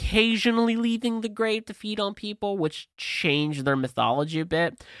occasionally leaving the grave to feed on people, which changed their mythology a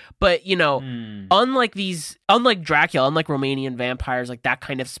bit. But, unlike Dracula, unlike Romanian vampires, like that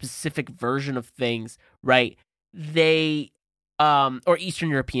kind of specific version of things, right? They, or Eastern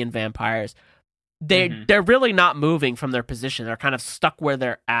European vampires, they're really not moving from their position. They're kind of stuck where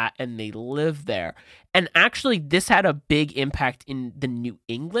they're at, and they live there. And actually, this had a big impact in the New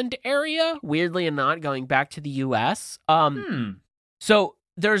England area, weirdly enough, going back to the U.S. So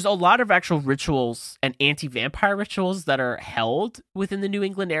there's a lot of actual rituals and anti-vampire rituals that are held within the New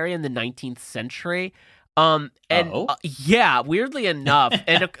England area in the 19th century. Yeah, weirdly enough,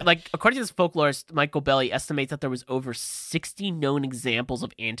 and like according to this folklorist Michael Bell, he estimates that there was over 60 known examples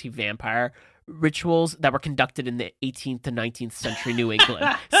of anti-vampire rituals that were conducted in the 18th to 19th century New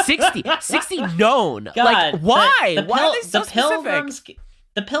England. 60 known. God, like, why? Why are they so specific?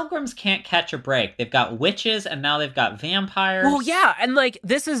 The Pilgrims can't catch a break. They've got witches, and now they've got vampires. Well, yeah, and like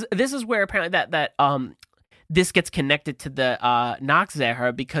this is where apparently that this gets connected to the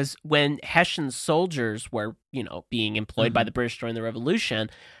Nachzeher, because when Hessian soldiers were, being employed by the British during the Revolution,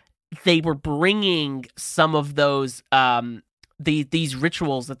 they were bringing some of those these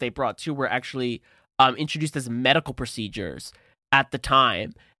rituals that they brought to were actually introduced as medical procedures at the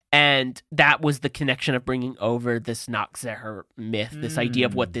time. And that was the connection of bringing over this Nachzeher myth, this idea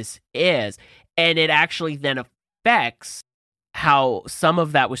of what this is. And it actually then affects how some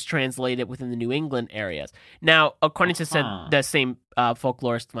of that was translated within the New England areas. Now, according to the same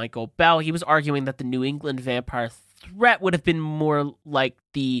folklorist Michael Bell, he was arguing that the New England vampire threat would have been more like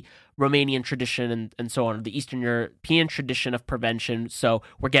the Romanian tradition and so on, the Eastern European tradition of prevention. So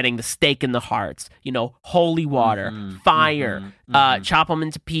we're getting the stake in the hearts, holy water, fire, chop them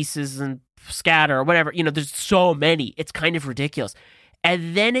into pieces and scatter or whatever. There's so many. It's kind of ridiculous.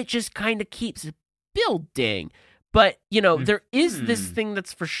 And then it just kind of keeps building. But, there is this thing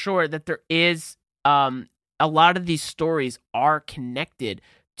that's for sure, that there is a lot of these stories are connected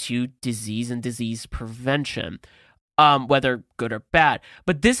to disease and disease prevention, whether good or bad.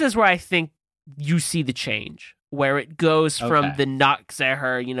 But this is where I think you see the change, where it goes from the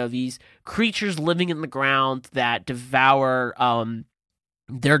Nachzeher, these creatures living in the ground that devour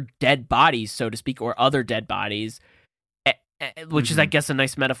their dead bodies, so to speak, or other dead bodies. which is, I guess, a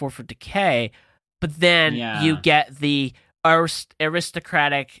nice metaphor for decay. But then you get the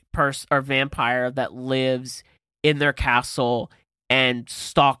aristocratic or vampire that lives in their castle and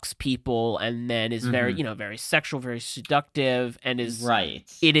stalks people, and then is very, very sexual, very seductive, and is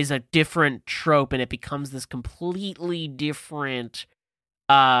right. It is a different trope, and it becomes this completely different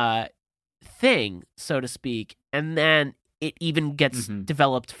thing, so to speak. And then it even gets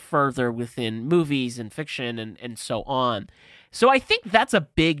developed further within movies and fiction and so on. So I think that's a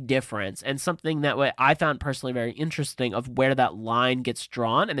big difference, and something that I found personally very interesting of where that line gets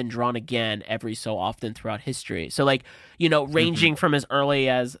drawn and then drawn again every so often throughout history. So, like, ranging from as early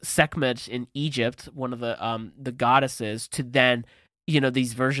as Sekhmet in Egypt, one of the goddesses, to then,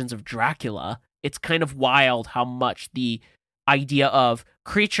 these versions of Dracula. It's kind of wild how much the idea of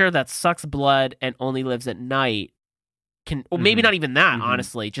creature that sucks blood and only lives at night can, or maybe not even that,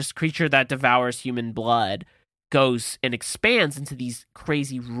 honestly, just creature that devours human blood goes and expands into these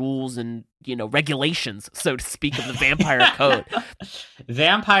crazy rules and, regulations, so to speak, of the vampire code.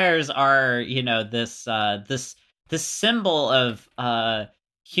 Vampires are, this symbol of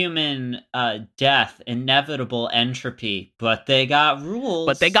human death, inevitable entropy, but they got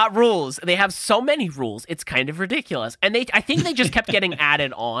rules. They have so many rules. It's kind of ridiculous. And I think they just kept getting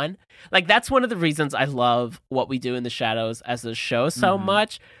added on. Like, that's one of the reasons I love What We Do in the Shadows as a show so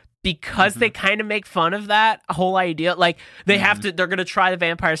much, because they kind of make fun of that whole idea. Like, they're going to try the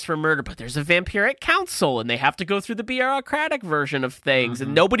vampires for murder, but there's a vampiric council, and they have to go through the bureaucratic version of things,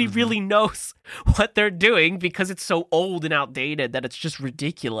 and nobody really knows what they're doing because it's so old and outdated that it's just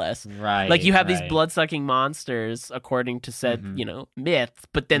ridiculous. Right. Like, you have these blood-sucking monsters, according to said, myth,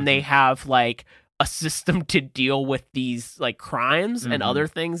 but then they have, like, a system to deal with these, like, crimes and other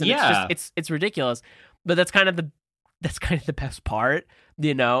things, and it's ridiculous. But that's kind of the best part,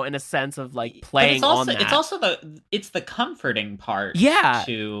 in a sense of, like, playing on that. It's also the comforting part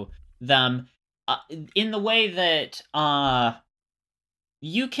to them, in the way that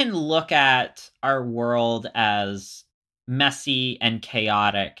you can look at our world as messy and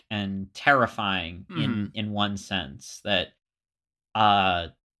chaotic and terrifying in one sense, that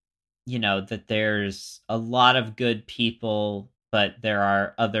that there's a lot of good people, but there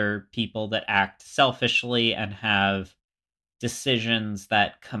are other people that act selfishly and have decisions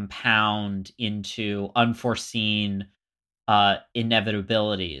that compound into unforeseen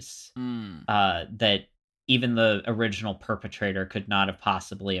inevitabilities that even the original perpetrator could not have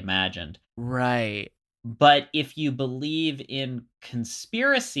possibly imagined. Right. But if you believe in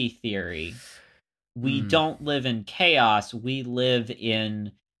conspiracy theory, we don't live in chaos. We live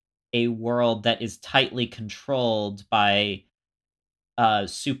in a world that is tightly controlled by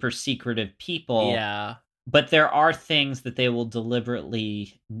super secretive people. Yeah. But there are things that they will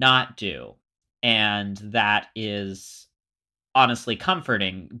deliberately not do. And that is honestly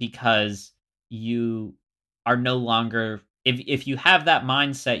comforting, because you are no longer, if you have that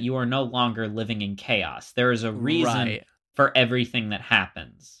mindset, you are no longer living in chaos. There is a reason for everything that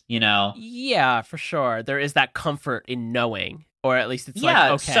happens, Yeah, for sure. There is that comfort in knowing, or at least it's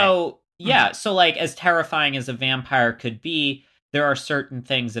like, okay. So like, as terrifying as a vampire could be, there are certain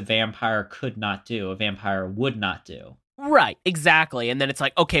things a vampire could not do, a vampire would not do. Right, exactly. And then it's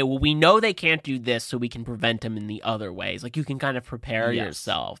like, okay, well, we know they can't do this, so we can prevent them in the other ways. Like, you can kind of prepare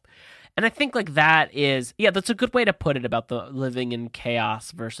yourself. And I think, like, that is, that's a good way to put it about the living in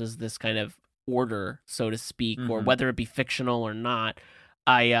chaos versus this kind of order, so to speak, or whether it be fictional or not.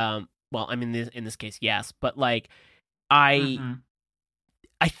 In this case, yes. But, like,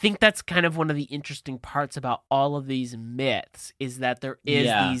 I think that's kind of one of the interesting parts about all of these myths, is that there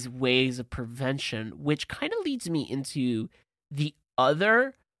is these ways of prevention, which kind of leads me into the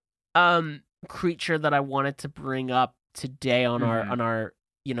other creature that I wanted to bring up today on our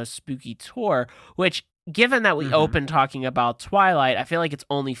spooky tour, which, given that we open talking about Twilight, I feel like it's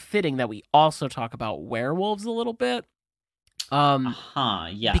only fitting that we also talk about werewolves a little bit.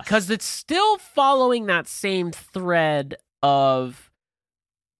 Yes. Because it's still following that same thread of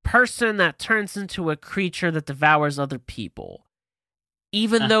person that turns into a creature that devours other people,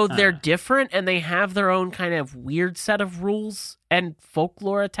 even though they're different and they have their own kind of weird set of rules and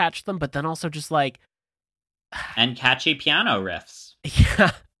folklore attached to them, but then also just like and catchy piano riffs.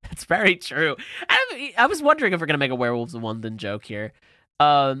 Yeah, that's very true. I was wondering if we're gonna make a Werewolves of London joke here.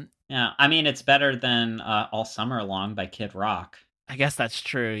 Yeah, I mean, it's better than All Summer Long by Kid Rock. I guess that's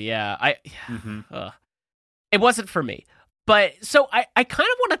true. Yeah, it wasn't for me. But so I kind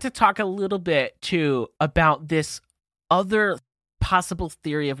of wanted to talk a little bit, too, about this other possible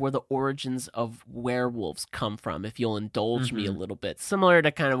theory of where the origins of werewolves come from, if you'll indulge me a little bit. Similar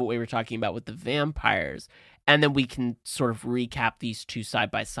to kind of what we were talking about with the vampires. and then we can sort of recap these two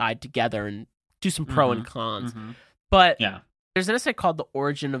side by side together and do some pro and cons. But there's an essay called The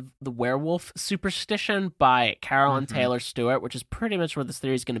Origin of the Werewolf Superstition by Carol and Taylor Stewart, which is pretty much where this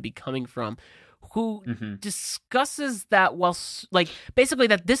theory is going to be coming from, who discusses that, basically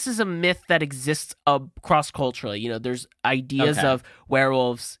that this is a myth that exists cross-culturally. There's ideas of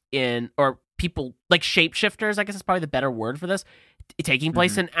werewolves or people, like shapeshifters, I guess is probably the better word for this, taking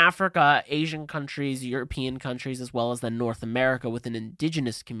place in Africa, Asian countries, European countries, as well as then North America within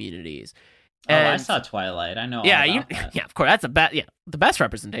indigenous communities. And, I saw Twilight. I know. All about that. Yeah, of course. That's the best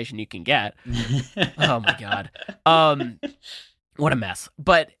representation you can get. Oh my god, what a mess.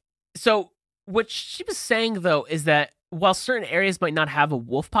 But so what she was saying though is that while certain areas might not have a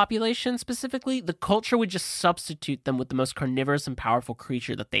wolf population specifically, the culture would just substitute them with the most carnivorous and powerful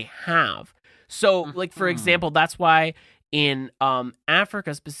creature that they have. So, like for example, that's why in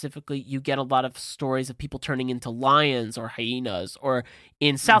Africa specifically, you get a lot of stories of people turning into lions or hyenas, or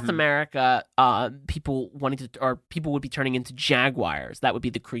in South America, people would be turning into jaguars. That would be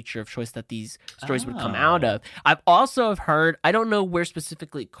the creature of choice that these stories would come out of. I've also heard, I don't know where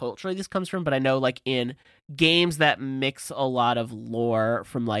specifically culturally this comes from, but I know like in games that mix a lot of lore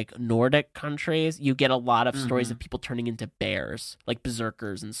from like Nordic countries, you get a lot of stories of people turning into bears, like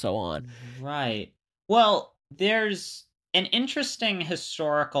berserkers and so on. Right. Well, there's an interesting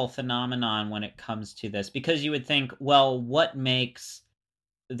historical phenomenon when it comes to this, because you would think, well, what makes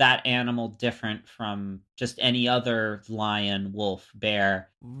that animal different from just any other lion, wolf, bear?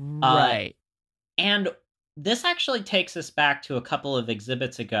 Right. And this actually takes us back to a couple of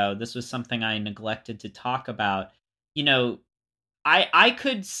exhibits ago. This was something I neglected to talk about. I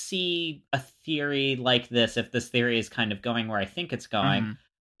could see a theory like this, if this theory is kind of going where I think it's going,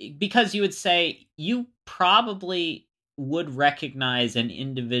 because you would say you probably would recognize an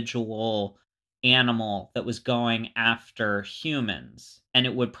individual animal that was going after humans, and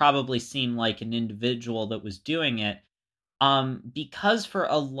it would probably seem like an individual that was doing it, because for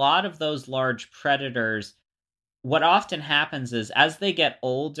a lot of those large predators, what often happens is as they get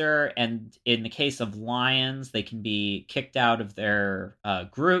older, and in the case of lions, they can be kicked out of their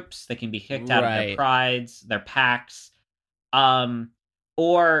groups, they can be kicked out of their prides, their packs,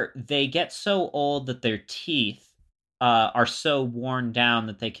 or they get so old that their teeth are so worn down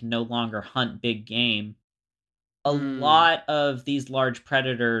that they can no longer hunt big game. A lot of these large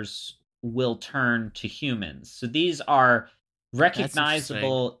predators will turn to humans. So these are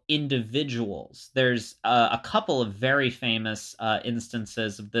recognizable individuals. There's a couple of very famous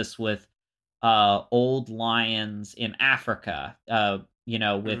instances of this with old lions in Africa,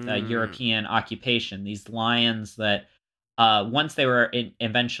 with European occupation. These lions that once they were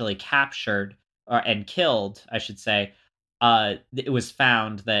eventually captured, and killed, I should say, it was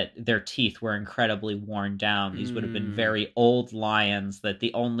found that their teeth were incredibly worn down. These would have been very old lions that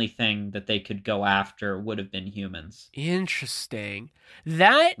the only thing that they could go after would have been humans. Interesting.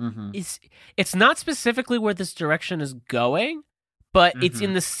 That is, it's not specifically where this direction is going, but it's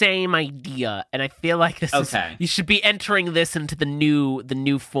in the same idea. And I feel like this is, you should be entering this into the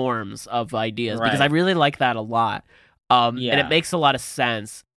new forms of ideas, because I really like that a lot. And it makes a lot of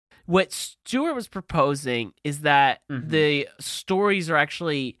sense. What Stewart was proposing is that the stories are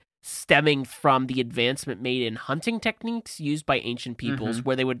actually stemming from the advancement made in hunting techniques used by ancient peoples,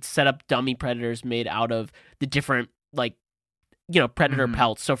 where they would set up dummy predators made out of the different, predator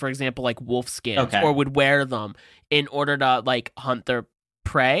pelts. So, for example, like wolf skins, or would wear them in order to, hunt their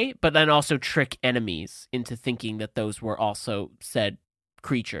prey, but then also trick enemies into thinking that those were also said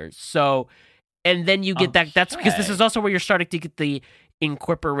creatures. So, and then you get that's because this is also where you're starting to get the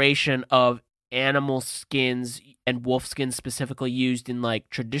incorporation of animal skins and wolf skins specifically used in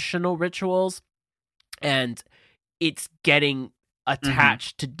traditional rituals, and it's getting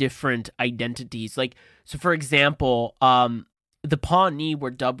attached to different identities. So for example, the Pawnee were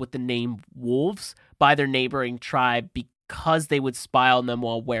dubbed with the name wolves by their neighboring tribe because they would spy on them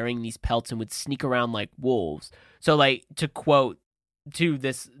while wearing these pelts and would sneak around like wolves. So to quote to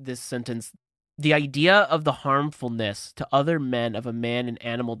this sentence, the idea of the harmfulness to other men of a man in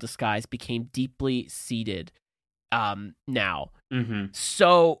animal disguise became deeply seated now.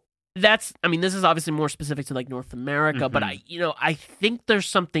 So this is obviously more specific to North America, but I think there's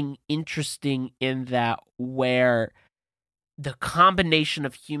something interesting in that, where the combination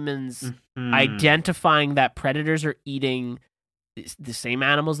of humans identifying that predators are eating the same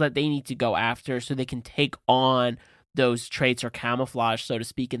animals that they need to go after so they can take on those traits or camouflage, so to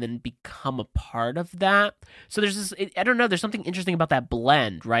speak, and then become a part of that. So there's this, I don't know, there's something interesting about that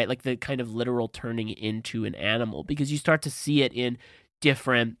blend, right? Like the kind of literal turning into an animal, because you start to see it in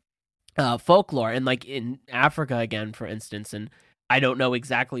different folklore, and like in Africa again, for instance, and I don't know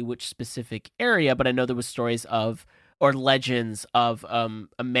exactly which specific area, but I know there was stories of or legends of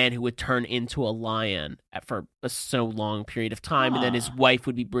a man who would turn into a lion for a so long period of time, and then his wife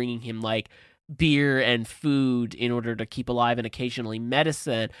would be bringing him like beer and food in order to keep alive, and occasionally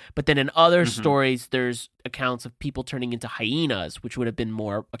medicine. But then in other stories, there's accounts of people turning into hyenas, which would have been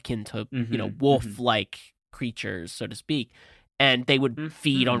more akin to wolf-like creatures, so to speak. And they would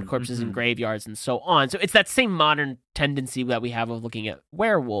feed on corpses in graveyards and so on. So it's that same modern tendency that we have of looking at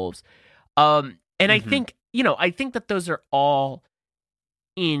werewolves. And I think, I think that those are all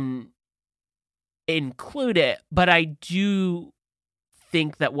included, but I do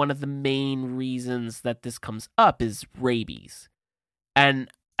think that one of the main reasons that this comes up is rabies. And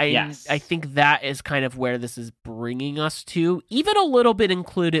I think that is kind of where this is bringing us to, even a little bit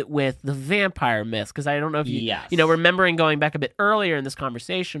included with the vampire myth, because I don't know if you, remembering going back a bit earlier in this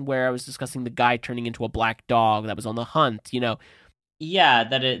conversation where I was discussing the guy turning into a black dog that was on the hunt, Yeah,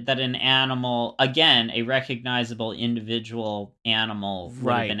 that an animal, again, a recognizable individual animal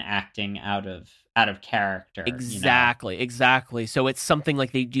would have been acting out of character. Exactly. So it's something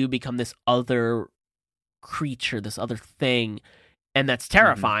like they do become this other creature, this other thing. And that's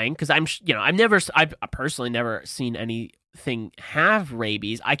terrifying because I've personally never seen anything have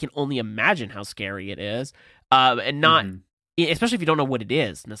rabies. I can only imagine how scary it is, and not especially if you don't know what it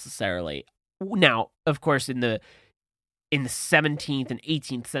is necessarily. Now, of course, in the 17th and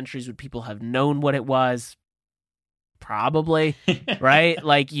 18th centuries, would people have known what it was? Probably, right?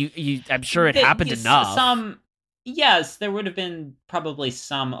 Like I'm sure it happened enough. Yes, there would have been probably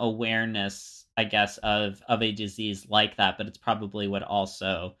some awareness, I guess, of a disease like that, but it's probably what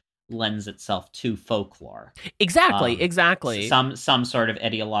also lends itself to folklore. Exactly. Some sort of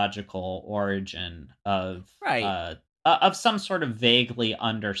etiological origin of some sort of vaguely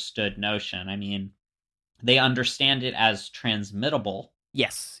understood notion. I mean, they understand it as transmittable.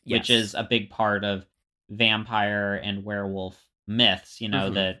 Yes. Which is a big part of vampire and werewolf myths,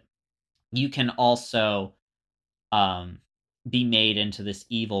 that you can also be made into this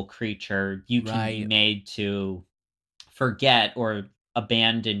evil creature. You can be made to forget or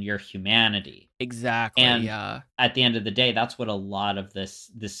abandon your humanity. Exactly. And at the end of the day, that's what a lot of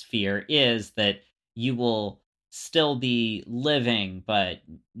this fear is, that you will still be living, but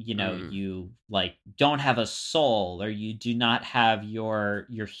you like don't have a soul, or you do not have your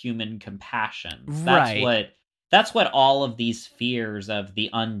human compassion. That's what all of these fears of the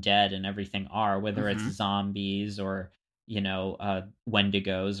undead and everything are, whether it's zombies or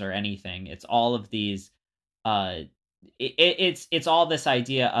wendigos or anything. It's all of these it's all this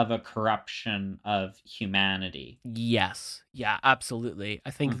idea of a corruption of humanity. Yes. Yeah, absolutely.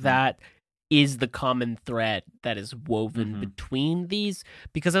 I think that is the common thread that is woven between these,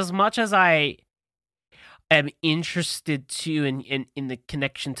 because as much as I am interested too in the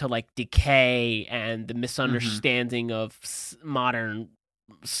connection to like decay and the misunderstanding of modern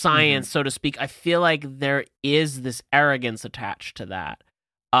science, so to speak, I feel like there is this arrogance attached to that.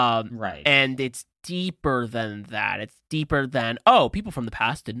 And it's deeper than that. It's deeper than, people from the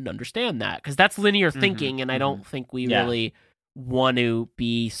past didn't understand that, because that's linear thinking, and I don't think we really want to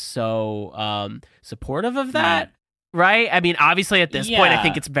be so supportive of that. Right? I mean, obviously at this point, I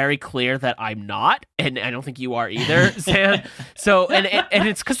think it's very clear that I'm not, and I don't think you are either, Sam. So, and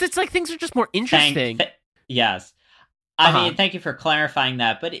it's because it's like things are just more interesting. Yes. I mean, thank you for clarifying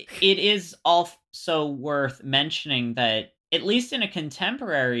that, but it is also worth mentioning that, at least in a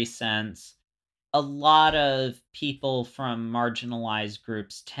contemporary sense, a lot of people from marginalized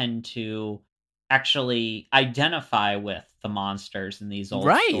groups tend to actually identify with the monsters in these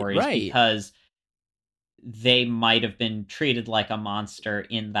old stories because they might have been treated like a monster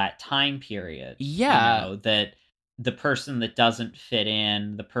in that time period. Yeah. That the person that doesn't fit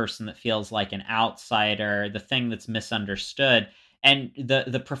in, the person that feels like an outsider, the thing that's misunderstood, and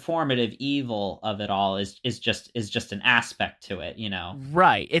the performative evil of it all is just an aspect to it,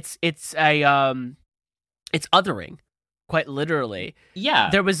 Right. It's othering, quite literally.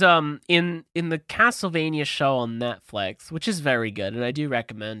 Yeah. There was in the Castlevania show on Netflix, which is very good, and I do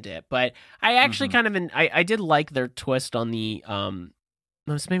recommend it. But I actually I did like their twist on the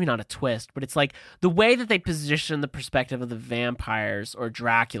it's maybe not a twist, but it's like the way that they position the perspective of the vampires, or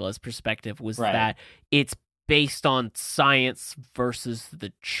Dracula's perspective, was that it's based on science versus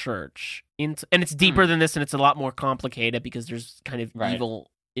the church. And it's deeper than this, and it's a lot more complicated because there's kind of evil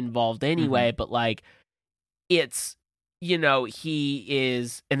involved anyway, but like it's, he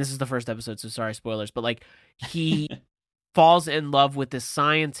is, and this is the first episode, so sorry, spoilers, but like he falls in love with this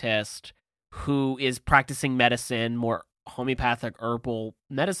scientist who is practicing medicine more homeopathic herbal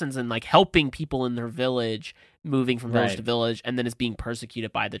medicines and like helping people in their village, moving from village to village, and then is being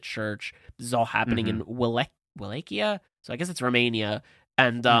persecuted by the church. This is all happening in Wallachia, so I guess it's Romania,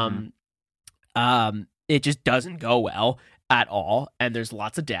 and it just doesn't go well at all, and there's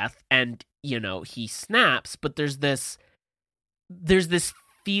lots of death, and he snaps, but there's this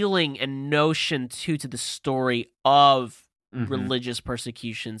feeling and notion too to the story of religious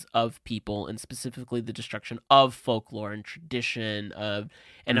persecutions of people, and specifically the destruction of folklore and tradition of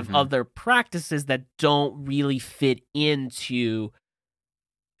other practices that don't really fit into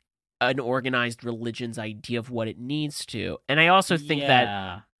an organized religion's idea of what it needs to. And I also think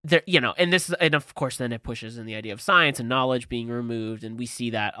that there, and of course then it pushes in the idea of science and knowledge being removed, and we see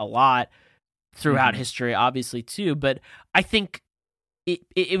that a lot throughout history, obviously too. But I think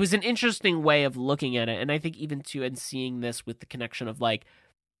it was an interesting way of looking at it, and I think even too, and seeing this with the connection of like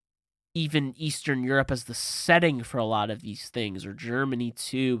even Eastern Europe as the setting for a lot of these things, or Germany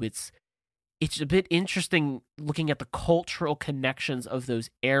too. It's a bit interesting looking at the cultural connections of those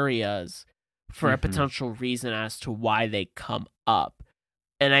areas for a potential reason as to why they come up,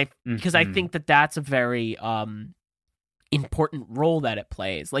 and because I think that that's a very important role that it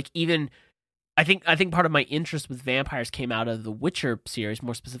plays. Like even. I think part of my interest with vampires came out of the Witcher series,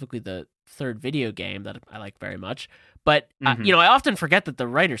 more specifically the third video game that I like very much. But I often forget that the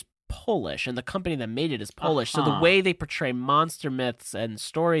writer's Polish and the company that made it is Polish. So the way they portray monster myths and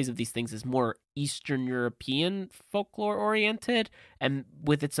stories of these things is more Eastern European folklore oriented, and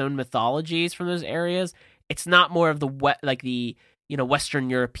with its own mythologies from those areas. It's not more of the Western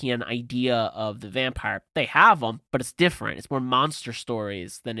European idea of the vampire. They have them, but it's different. It's more monster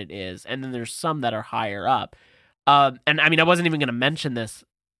stories than it is. And then there's some that are higher up. And I mean, I wasn't even going to mention this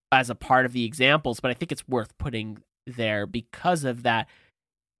as a part of the examples, but I think it's worth putting there because of that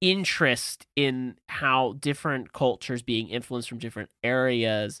interest in how different cultures being influenced from different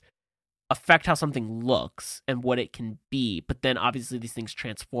areas affect how something looks and what it can be. But then obviously these things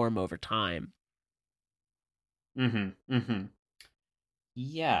transform over time.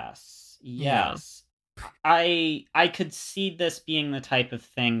 Yes. Yeah. I could see this being the type of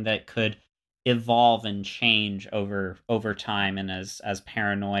thing that could evolve and change over time, and as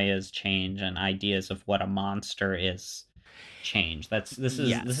paranoias change and ideas of what a monster is change. This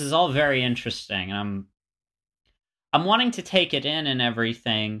is all very interesting, and I'm wanting to take it in and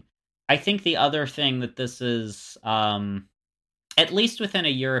everything. I think the other thing that this is, at least within a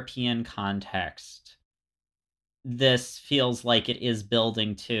European context, this feels like it is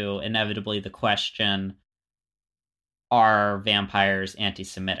building to inevitably the question, are vampires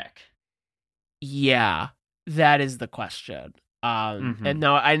anti-Semitic? Yeah, that is the question. And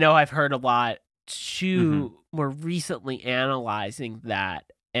no, I know I've heard a lot too more recently analyzing that,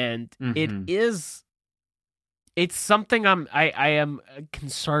 and it's something I am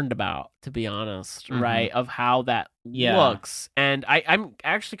concerned about, to be honest, right? Of how that looks. And I'm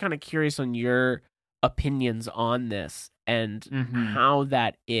actually kind of curious on your opinions on this and how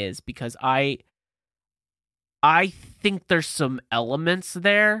that is, because I think there's some elements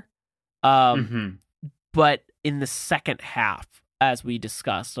there, but in the second half, as we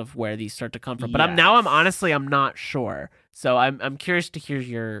discussed, of where these start to come from. But I'm not sure. So I'm curious to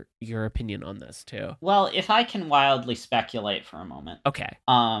hear your opinion on this too. Well, if I can wildly speculate for a moment, okay.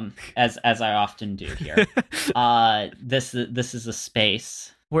 As I often do here, this is a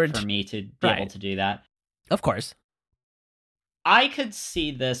space for me to be able to do that. Of course. I could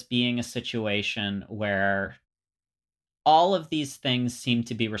see this being a situation where all of these things seem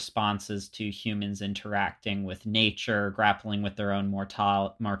to be responses to humans interacting with nature, grappling with their own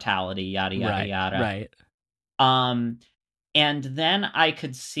mortality, yada, yada, yada. Right. And then I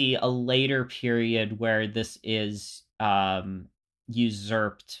could see a later period where this is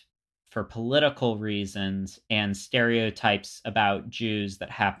usurped for political reasons, and stereotypes about Jews that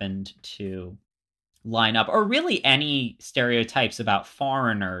happened to line up, or really any stereotypes about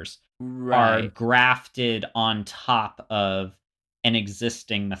foreigners, are grafted on top of an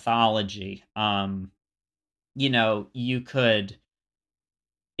existing mythology. You could,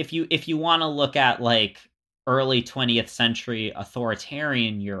 if you want to look at like early 20th century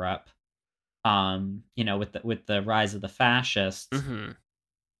authoritarian Europe, with the rise of the fascists,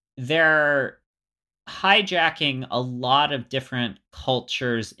 they're hijacking a lot of different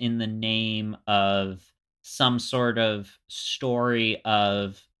cultures in the name of some sort of story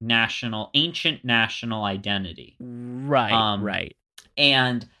of ancient national identity. Right.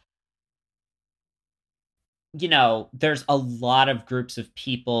 And, there's a lot of groups of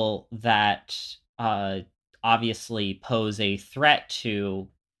people that obviously pose a threat to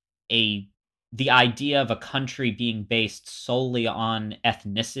a the idea of a country being based solely on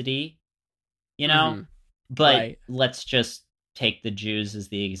ethnicity, you know? Mhm. But Right. let's just take the Jews as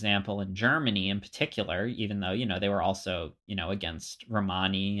the example in Germany in particular, even though, they were also, against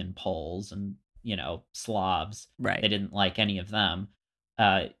Romani and Poles and, Slavs. Right. They didn't like any of them.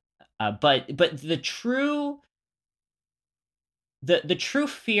 But the true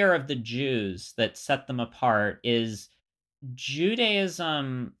fear of the Jews that set them apart is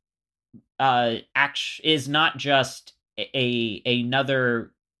Judaism is not just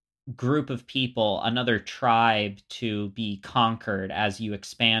another group of people, another tribe to be conquered as you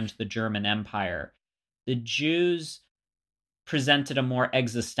expand the German Empire. The Jews presented a more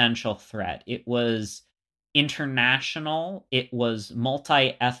existential threat. It was international, it was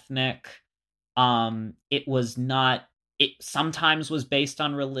multi-ethnic, it was not it sometimes was based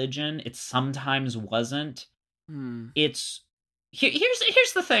on religion, it sometimes wasn't. It's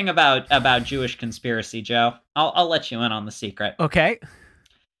here's the thing about Jewish conspiracy, Joe. I'll let you in on the secret. Okay.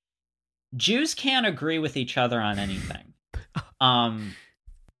 Jews can't agree with each other on anything. And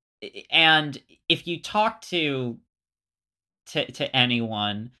if you talk to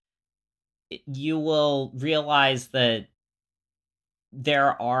anyone, you will realize that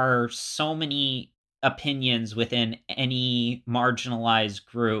there are so many opinions within any marginalized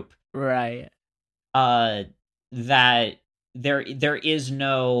group, Right. that there is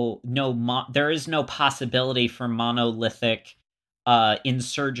no possibility for monolithic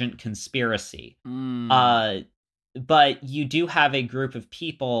insurgent conspiracy. But you do have a group of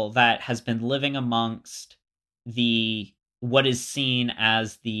people that has been living amongst what is seen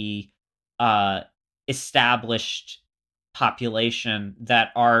as the established population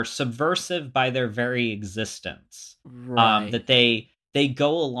that are subversive by their very existence. Right. That they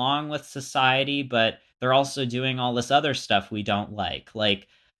go along with society, but they're also doing all this other stuff we don't like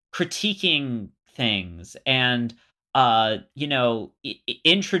critiquing things and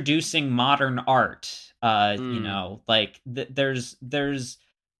introducing modern art. There's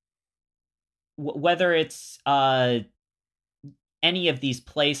whether it's any of these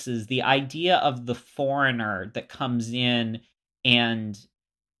places, the idea of the foreigner that comes in and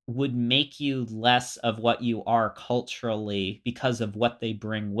would make you less of what you are culturally because of what they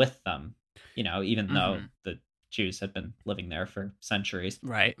bring with them, even though the Jews had been living there for centuries.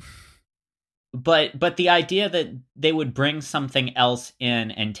 Right. But the idea that they would bring something else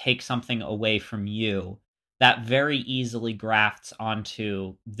in and take something away from you, that very easily grafts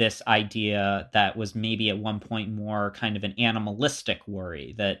onto this idea that was maybe at one point more kind of an animalistic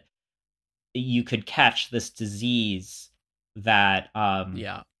worry that you could catch this disease that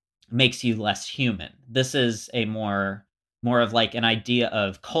makes you less human. This is a more of like an idea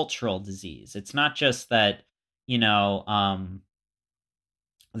of cultural disease. It's not just that,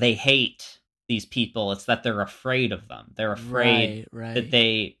 they hate these people, it's that they're afraid of them. They're afraid that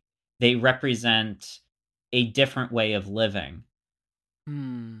they represent a different way of living.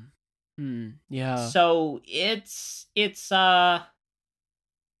 Yeah. So it is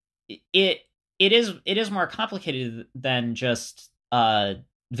more complicated than just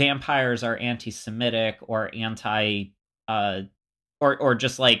vampires are anti-Semitic or or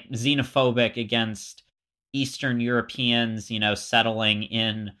just like xenophobic against Eastern Europeans, settling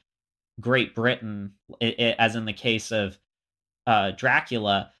in Great Britain, as in the case of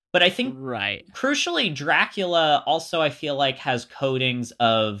Dracula. But I think, crucially, Dracula also, I feel like, has coatings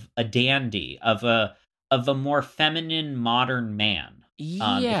of a dandy, of a more feminine modern man.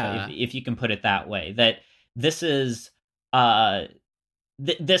 If you can put it that way. That this is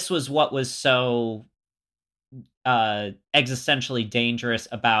this was what was so existentially dangerous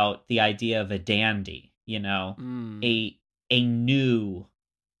about the idea of a dandy, a new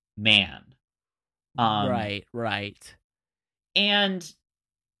man. Right. And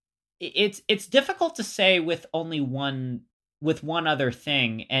it's difficult to say with one other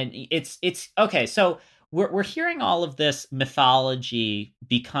thing, and it's okay. So we're hearing all of this mythology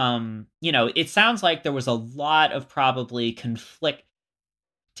become, it sounds like there was a lot of probably conflicting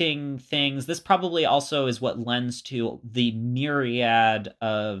things. This probably also is what lends to the myriad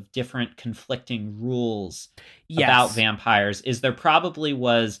of different conflicting rules about vampires. Is there probably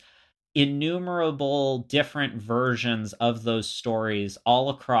was innumerable different versions of those stories all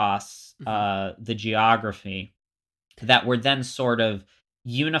across the geography that were then sort of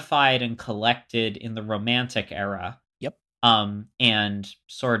unified and collected in the Romantic era. Yep. And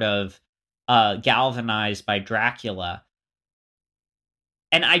sort of galvanized by Dracula.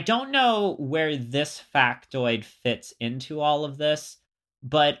 And I don't know where this factoid fits into all of this,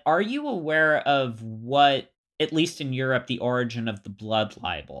 but are you aware of what at least in Europe, the origin of the blood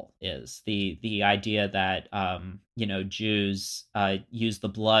libel is the idea that Jews use the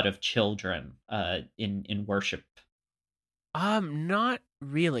blood of children in worship. Not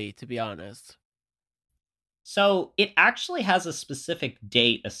really, to be honest. So it actually has a specific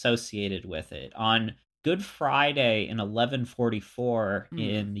date associated with it. On Good Friday in 1144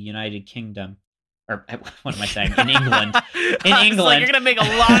 in the United Kingdom, or what am I saying? In England. In England. Like you're going to make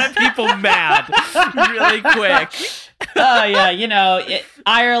a lot of people mad really quick. Oh, yeah,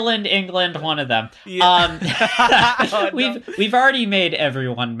 Ireland, England, one of them. Yeah. We've already made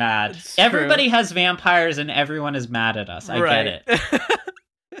everyone mad. It's Everybody true. has vampires and everyone is mad at us. I Right. get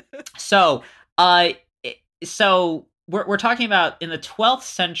it. So we're talking about in the 12th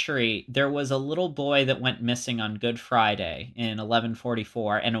century, there was a little boy that went missing on Good Friday in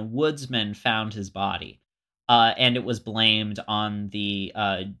 1144, and a woodsman found his body. And it was blamed on the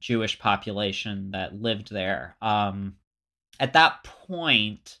Jewish population that lived there. At that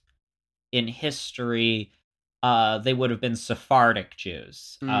point in history, they would have been Sephardic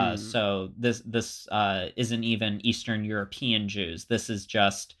Jews. So this isn't even Eastern European Jews. This is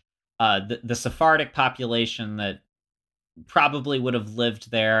just the Sephardic population that probably would have lived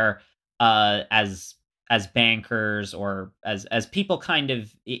there as bankers or as people kind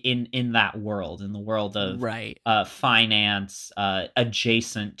of in that world, in the world of Right. Finance,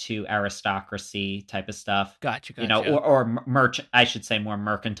 adjacent to aristocracy type of stuff. Gotcha. Or merchant. I should say more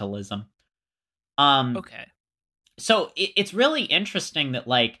mercantilism. Okay. So it's really interesting that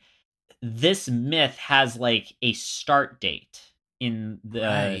like this myth has like a start date in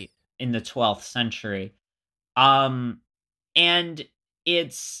the 12th century. And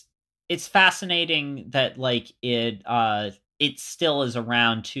it's fascinating that like it still is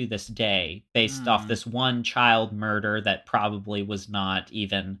around to this day based off this one child murder that probably was not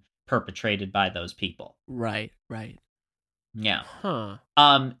even perpetrated by those people. Right. Yeah. Huh.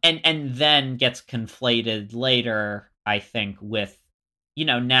 And then gets conflated later, I think, with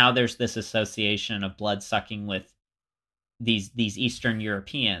now there's this association of blood sucking with these Eastern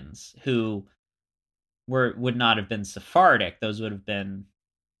Europeans who would not have been Sephardic. Those would have been,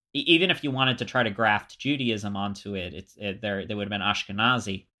 even if you wanted to try to graft Judaism onto it, they would have been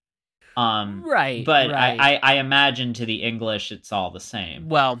Ashkenazi. Right. But right. I imagine to the English it's all the same.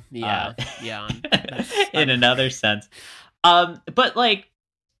 Well, yeah. In another sense. But like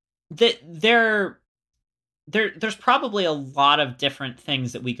there's probably a lot of different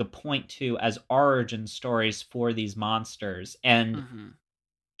things that we could point to as origin stories for these monsters, and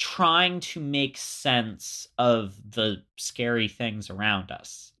trying to make sense of the scary things around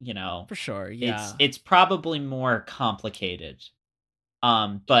us, For sure, yeah. It's probably more complicated.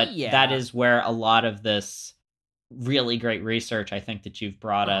 But that is where a lot of this really great research, I think, that you've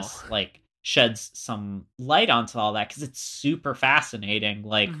brought us, like, sheds some light onto all that, because it's super fascinating.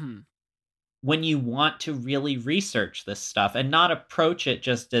 Like, when you want to really research this stuff and not approach it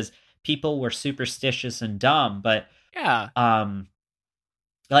just as people were superstitious and dumb, but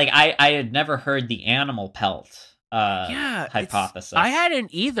like I had never heard the animal pelt hypothesis. I hadn't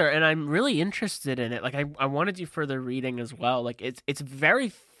either, and I'm really interested in it. Like I want to do further reading as well. Like it's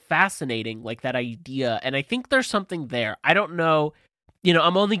very fascinating, like that idea, and I think there's something there. I don't know,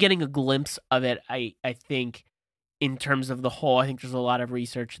 I'm only getting a glimpse of it. I think in terms of the whole, I think there's a lot of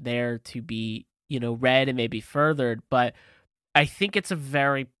research there to be, read and maybe furthered, but I think it's a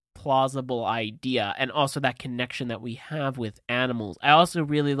very plausible idea, and also that connection that we have with animals. I also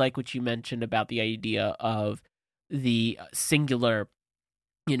really like what you mentioned about the idea of the singular,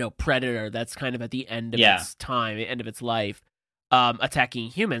 predator that's kind of at the end of its time, the end of its life, attacking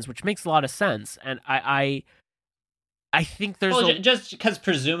humans, which makes a lot of sense. And I think there's just because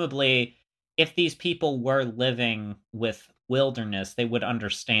presumably if these people were living with wilderness, they would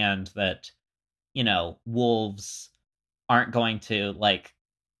understand that, wolves aren't going to like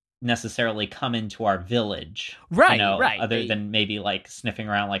necessarily come into our village, right? Other than maybe like sniffing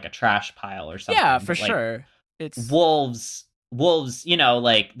around like a trash pile or something. Yeah, for but, like, sure. It's wolves.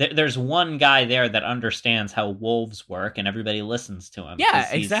 Like there's one guy there that understands how wolves work, and everybody listens to him.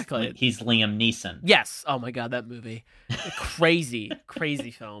 Yeah, exactly. He's Liam Neeson. Yes. Oh my god, that movie, crazy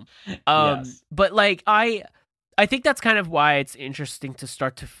film. Yes. But like I think that's kind of why it's interesting to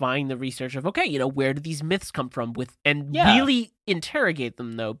start to find the research of, okay, where do these myths come from really interrogate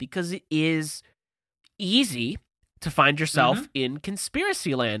them, though, because it is easy to find yourself in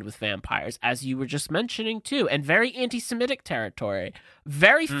conspiracy land with vampires, as you were just mentioning, too, and very anti-Semitic territory.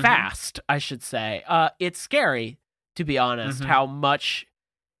 Very fast, I should say. It's scary, to be honest, how much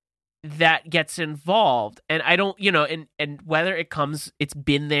that gets involved. And I don't, and whether it's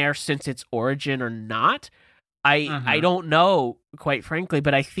been there since its origin or not, I don't know, quite frankly,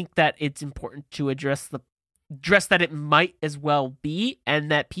 but I think that it's important to address that it might as well be,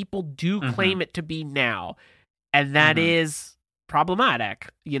 and that people do claim it to be now, and that is problematic,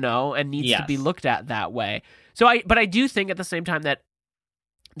 and needs to be looked at that way. But I do think at the same time that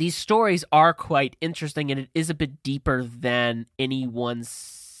these stories are quite interesting, and it is a bit deeper than any one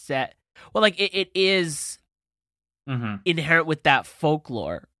set. Well, like it is inherent with that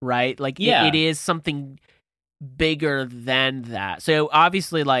folklore, right? Like it is something bigger than that. So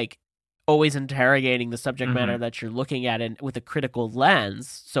obviously, like, always interrogating the subject matter that you're looking at and with a critical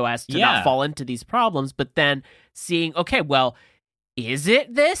lens so as to not fall into these problems, but then seeing, okay, well, is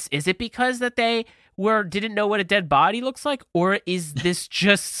it this? Is it because that they didn't know what a dead body looks like? Or is this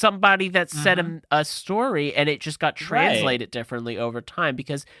just somebody that said a story and it just got translated differently over time?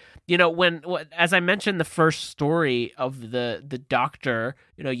 Because, as I mentioned, the first story of the doctor,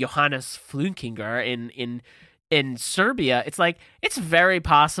 Johannes Flunkinger in Serbia, it's like, it's very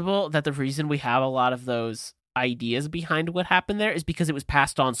possible that the reason we have a lot of those ideas behind what happened there is because it was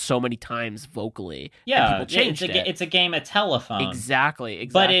passed on so many times vocally. Yeah, people changed it. It's a game of telephone. Exactly.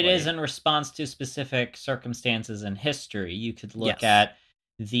 But it is in response to specific circumstances in history. You could look at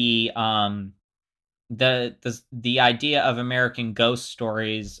the idea of American ghost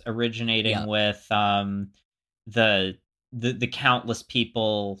stories originating with the countless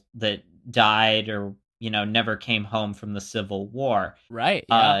people that died or never came home from the Civil War, right?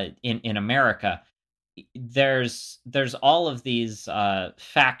 In America. There's all of these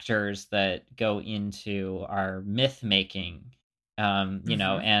factors that go into our myth making,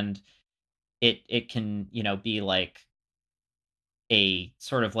 and it can be like a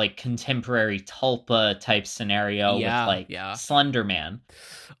sort of like contemporary Tulpa type scenario with like Slender Man.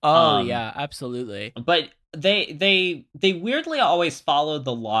 Oh yeah, absolutely. But they weirdly always followed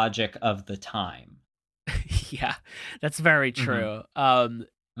the logic of the time. Yeah, that's very true.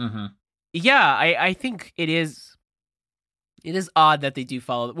 Yeah, I think it is odd that they do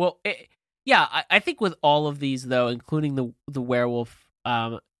follow. Well, I think with all of these, though, including the werewolf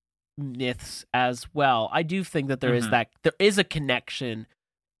myths as well, I do think that there is a connection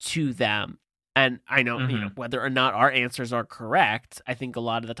to them. And I know, whether or not our answers are correct, I think a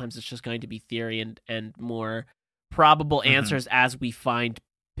lot of the times it's just going to be theory and more probable answers as we find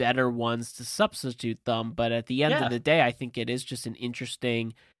better ones to substitute them. But at the end of the day, I think it is just an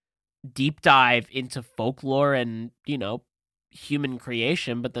interesting deep dive into folklore and human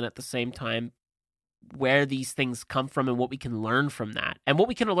creation, but then at the same time where these things come from and what we can learn from that and what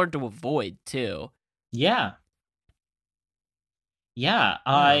we can learn to avoid too.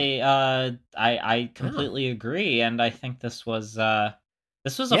 I completely agree, and I think this was a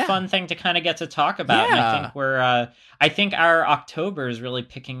fun thing to kind of get to talk about. And I think our October is really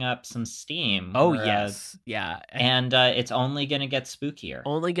picking up some steam. And it's only going to get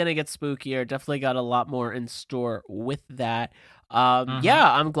spookier. Definitely got a lot more in store with that.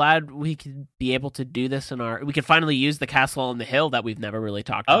 I'm glad we could be able to do this we can finally use the castle on the hill that we've never really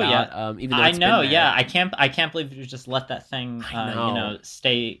talked about. Even though I can't believe you just let that thing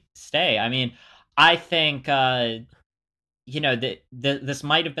stay. I mean, I think this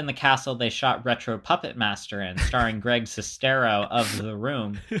might have been the castle they shot Retro Puppet Master in, starring Greg Sestero of The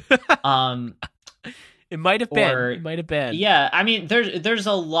Room. It might have been. Yeah, I mean, there's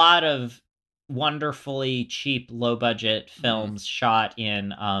a lot of wonderfully cheap, low budget films shot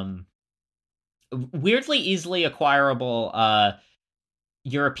in weirdly easily acquirable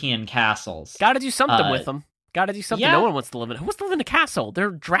European castles. Got to do something with them. Got to do something. No one wants to live in. Who wants to live in a castle?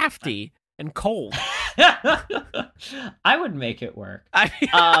 They're drafty and cold. I would make it work.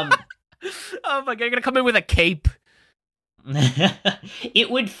 Oh my god, you're gonna come in with a cape. It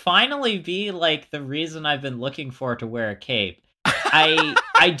would finally be like the reason I've been looking for to wear a cape.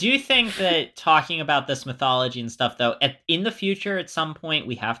 I do think that talking about this mythology and stuff, though, in the future, at some point,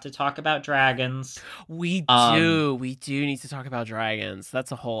 we have to talk about dragons. We do need to talk about dragons.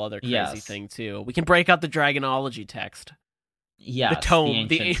 That's a whole other crazy thing, too. We can break out the dragonology text. Yeah, the tome,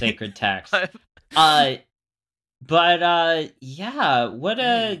 the ancient sacred text. What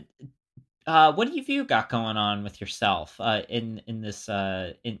have you got going on with yourself in this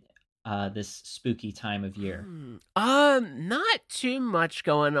this spooky time of year? Not too much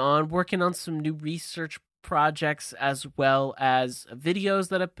going on. Working on some new research projects as well as videos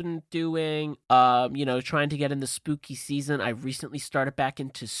that I've been doing. Trying to get in the spooky season. I recently started back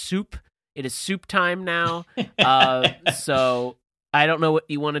into soup. It is soup time now. So I don't know what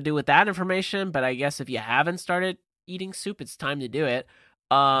you want to do with that information, but I guess if you haven't started eating soup, it's time to do it.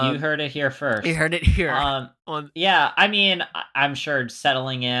 You heard it here first. You heard it here. Yeah, I mean, I'm sure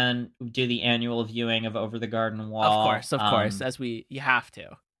settling in, do the annual viewing of Over the Garden Wall. Of course, as you have to.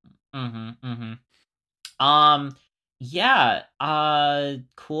 Yeah,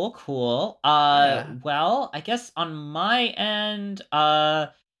 cool. Well, I guess on my end, I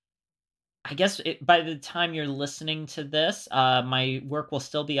guess by the time you're listening to this, my work will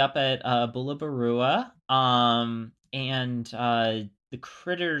still be up at Bullabarua. And the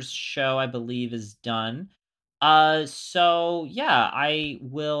Critters show, I believe, is done. So yeah, I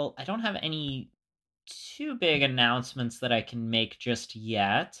don't have any too big announcements that I can make just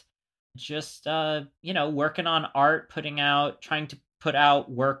yet. Just working on art, trying to put out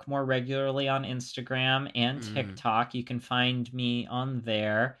work more regularly on Instagram and TikTok. You can find me on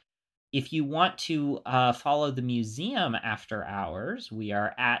there. If you want to follow the museum after hours, we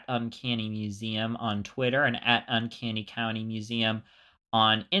are at Uncanny Museum on Twitter and at Uncanny County Museum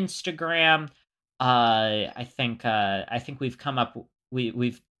on Instagram. I think we've come up.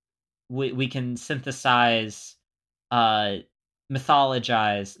 We can synthesize, mythologize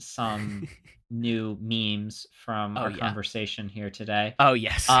some new memes from our conversation here today. Oh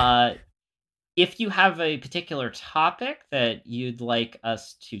yes. If you have a particular topic that you'd like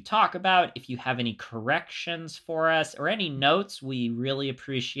us to talk about, if you have any corrections for us or any notes, we really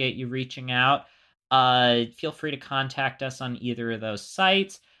appreciate you reaching out. Feel free to contact us on either of those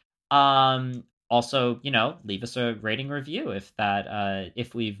sites. Also, leave us a rating review if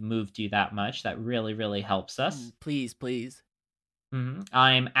we've moved you that much. That really, really helps us. Please.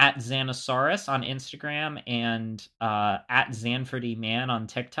 I'm at Xanosaurus on Instagram and at ZanfordyMan on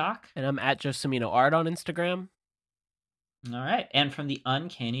TikTok. And I'm at Josemino Art on Instagram. All right. And from the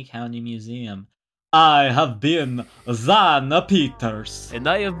Uncanny County Museum, I have been Xan Peters. And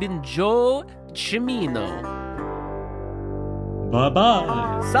I have been Joe Cimino.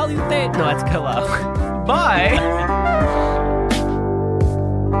 Bye-bye. Salute. No, that's Killa. Bye.